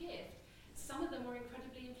such a gift, some of them were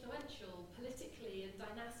incredibly influential politically and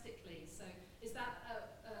dynastically. So is that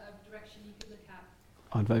a direction you could look at?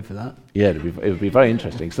 I'd vote for that. Yeah, it would be very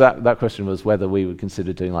interesting. So that question was whether we would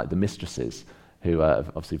consider doing like the mistresses, who are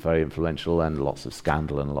obviously very influential and lots of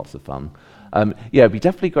scandal and lots of fun. It'd be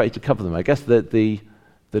definitely great to cover them. I guess that the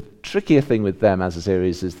trickier thing with them as a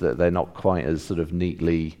series is that they're not quite as sort of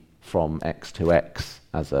neatly from X to X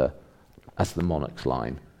as the Monarchs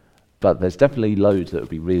line. But there's definitely loads that would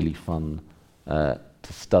be really fun to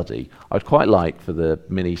study. I'd quite like for the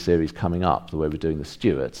mini-series coming up, the way we're doing the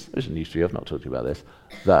Stuarts, which is a new story, I've not talked to you about this,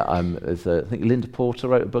 that I think Linda Porter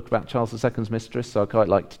wrote a book about Charles II's mistress, so I'd quite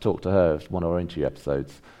like to talk to her, one of our interview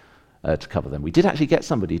episodes, to cover them. We did actually get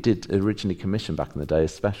somebody, did originally commission back in the day a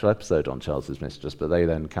special episode on Charles's mistress, but they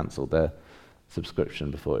then cancelled their subscription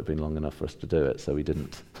before it had been long enough for us to do it, so we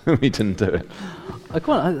didn't do it. I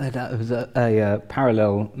quite like that. It was a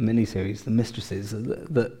parallel miniseries, The Mistresses,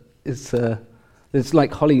 that is it's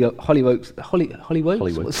like Hollyoaks.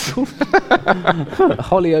 What's it called?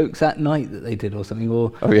 Hollyoaks at Night that they did, or something, or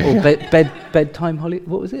bedtime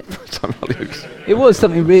What was it? Bedtime Hollyoaks. It was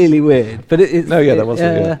something really weird, but it's that was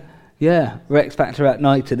it. Yeah, Rex Factor at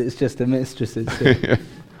Night, and it's just The Mistresses. So.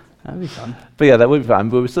 That'd be fun. But yeah, that would be fun.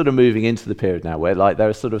 We're sort of moving into the period now where like there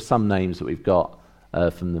are sort of some names that we've got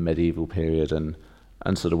from the medieval period and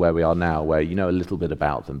sort of where we are now, where you know a little bit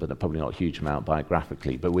about them, but probably not a huge amount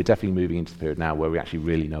biographically. But we're definitely moving into the period now where we actually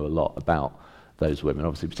really know a lot about those women,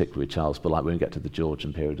 obviously particularly with Charles, but like when we get to the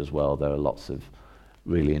Georgian period as well, there are lots of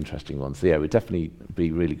really interesting ones. So yeah, it would definitely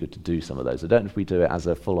be really good to do some of those. I don't know if we do it as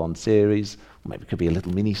a full-on series, or maybe it could be a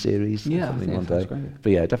little mini-series or something one day. Great.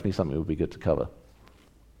 But yeah, definitely something that would be good to cover.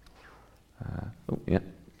 Again.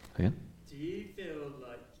 Do you feel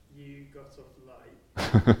like you got off light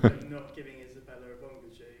by not giving Isabella of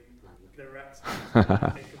Angoulême the Rex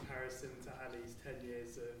Factor in comparison to Ali's 10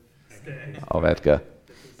 years of stay? Of Edgar.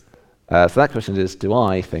 So that question is, do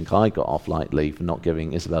I think I got off lightly for not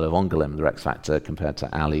giving Isabella of Angoulême the Rex Factor compared to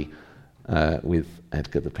Ali with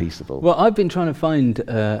Edgar the Peaceable? Well, I've been trying to find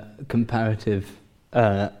comparative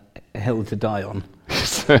hill to die on.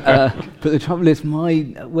 Yes. But the trouble is,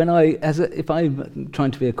 if I'm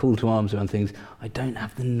trying to be a call to arms around things, I don't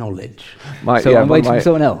have the knowledge. So I'm waiting for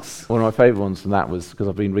someone else. One of my favourite ones from that was because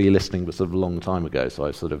I've been re-listening, but sort of a long time ago, so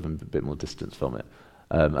I sort of am a bit more distance from it.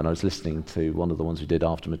 And I was listening to one of the ones we did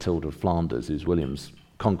after Matilda of Flanders, who's William's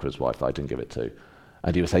Conqueror's wife that I didn't give it to.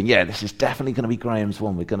 And he was saying, yeah, this is definitely going to be Graham's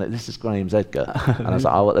one. This is Graham's Edgar. And I was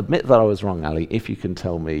like, I'll admit that I was wrong, Ali, if you can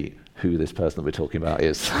tell me who this person that we're talking about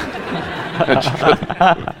is.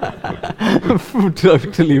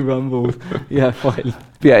 Totally rumbled. Yeah, fine.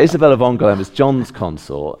 But yeah, Isabella of Angoulême is John's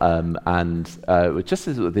consort, and just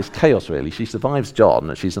this chaos, really. She survives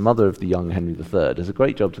John. She's the mother of the young Henry III. Does a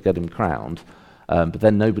great job to get him crowned, but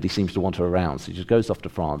then nobody seems to want her around. So she just goes off to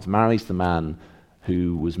France, marries the man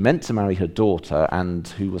who was meant to marry her daughter and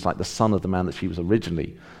who was like the son of the man that she was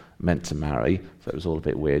originally meant to marry. So it was all a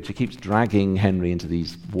bit weird. She keeps dragging Henry into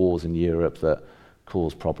these wars in Europe that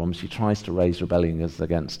cause problems. She tries to raise rebellions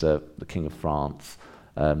against the King of France.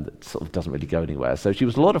 That sort of doesn't really go anywhere. So she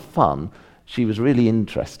was a lot of fun. She was really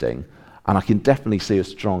interesting, and I can definitely see a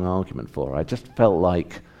strong argument for her. I just felt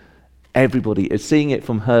like everybody, seeing it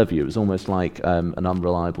from her view, it was almost like an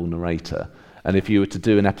unreliable narrator. And if you were to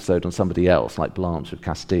do an episode on somebody else, like Blanche of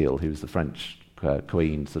Castile, who was the French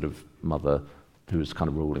queen, sort of mother, who was kind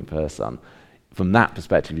of ruling for her son, from that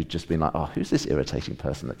perspective, you'd just been like, oh, who's this irritating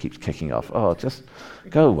person that keeps kicking off? Oh, just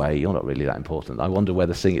go away, you're not really that important. I wonder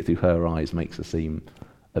whether seeing it through her eyes makes her seem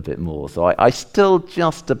a bit more. So I still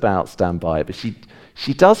just about stand by it, but she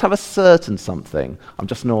does have a certain something. I'm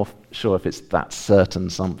just not sure if it's that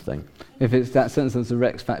certain something. If it's that certain something,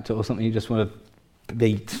 Rex factor or something you just want to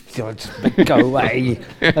go away.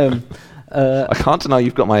 I can't deny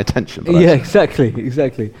you've got my attention. But yeah, exactly. It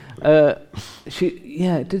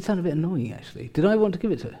did sound a bit annoying, actually. Did I want to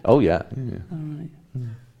give it to her? Oh, yeah. All right.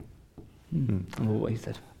 What he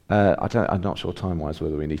said. I'm not sure time-wise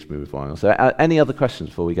whether we need to move on. So any other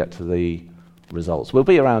questions before we get to the results? We'll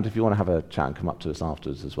be around if you want to have a chat and come up to us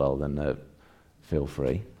afterwards as well, then feel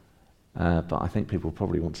free. But I think people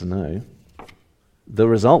probably want to know the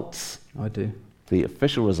results. I do. The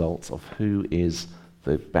official results of who is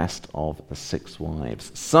the best of the six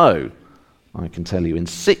wives. So, I can tell you in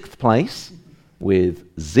sixth place, with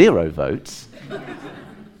 0 votes,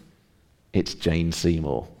 it's Jane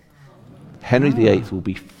Seymour. Henry VIII will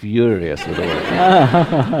be furious with all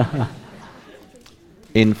of it.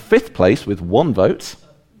 In fifth place, with 1 vote,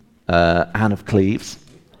 Anne of Cleves.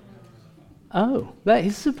 Oh, that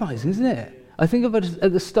is surprising, isn't it? I think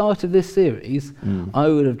at the start of this series, I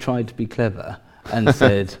would have tried to be clever and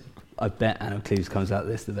said, I bet Anne of Cleves comes out of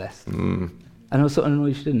this the best. And I was sort of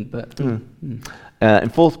annoyed she didn't, but... In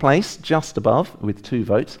fourth place, just above, with 2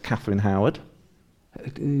 votes, Catherine Howard.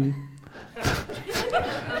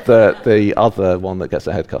 The other one that gets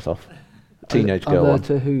her head cut off. Teenage girl one.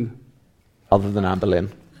 To who? Other than Anne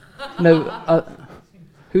Boleyn. No,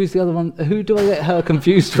 who's the other one? Who do I get her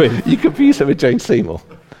confused with? You confuse her with Jane Seymour,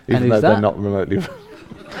 even though they're not remotely...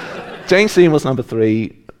 Jane Seymour's number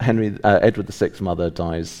 3. Edward VI's mother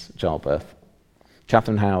dies childbirth.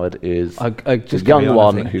 Catherine Howard is the young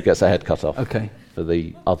one who gets her head cut off for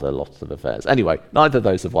the other lots of affairs. Anyway, neither of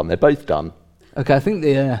those have won. They're both done. Okay, I think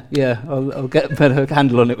I'll get a better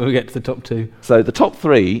handle on it when we get to the top 2. So the top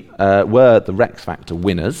 3 were the Rex Factor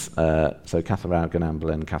winners. So Catherine Aragon, Anne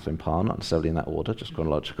Boleyn, and Catherine Parr, not necessarily in that order, just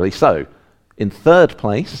chronologically. So in third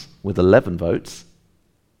place, with 11 votes,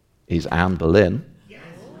 is Anne Boleyn.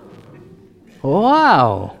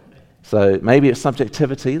 Wow. So maybe it's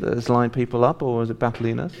subjectivity that has lined people up, or is it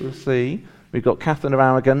battliness? We'll see. We've got Catherine of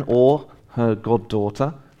Aragon or her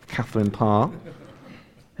goddaughter, Catherine Parr.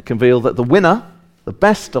 It can reveal that the winner, the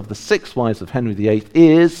best of the 6 wives of Henry VIII,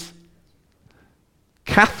 is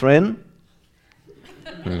Catherine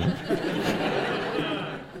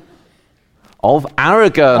of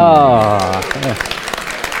Aragon.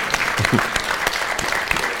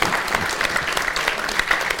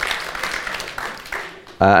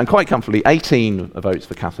 And quite comfortably, 18 votes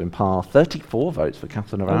for Catherine Parr, 34 votes for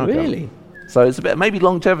Catherine of Aragon. Oh, really? So it's a bit, maybe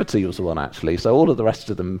longevity was the one, actually. So all of the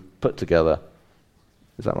rest of them put together.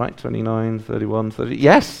 Is that right? 29, 31, 30?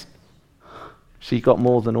 Yes! She got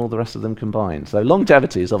more than all the rest of them combined. So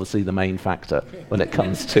longevity is obviously the main factor when it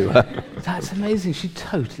comes to her. That's amazing. She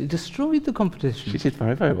totally destroyed the competition. She did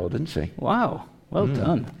very, very well, didn't she? Wow. Well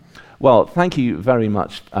done. Well, thank you very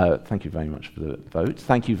much. Thank you very much for the vote.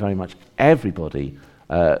 Thank you very much, everybody,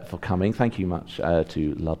 for coming. Thank you much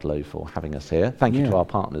to Ludlow for having us here. Thank you to our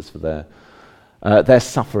partners for their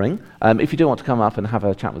suffering. If you do want to come up and have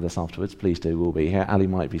a chat with us afterwards, please do. We'll be here. Ali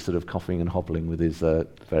might be sort of coughing and hobbling with his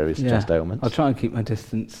various chest ailments. I'll try and keep my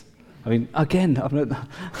distance. I mean, again, I'm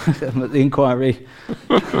at the inquiry.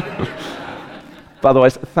 But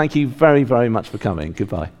otherwise, thank you very, very much for coming.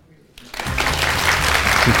 Goodbye.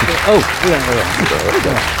 Oh, yeah.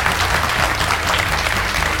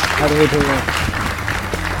 How do we do that?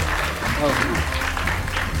 Oh.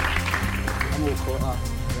 I'm all caught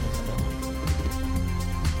up.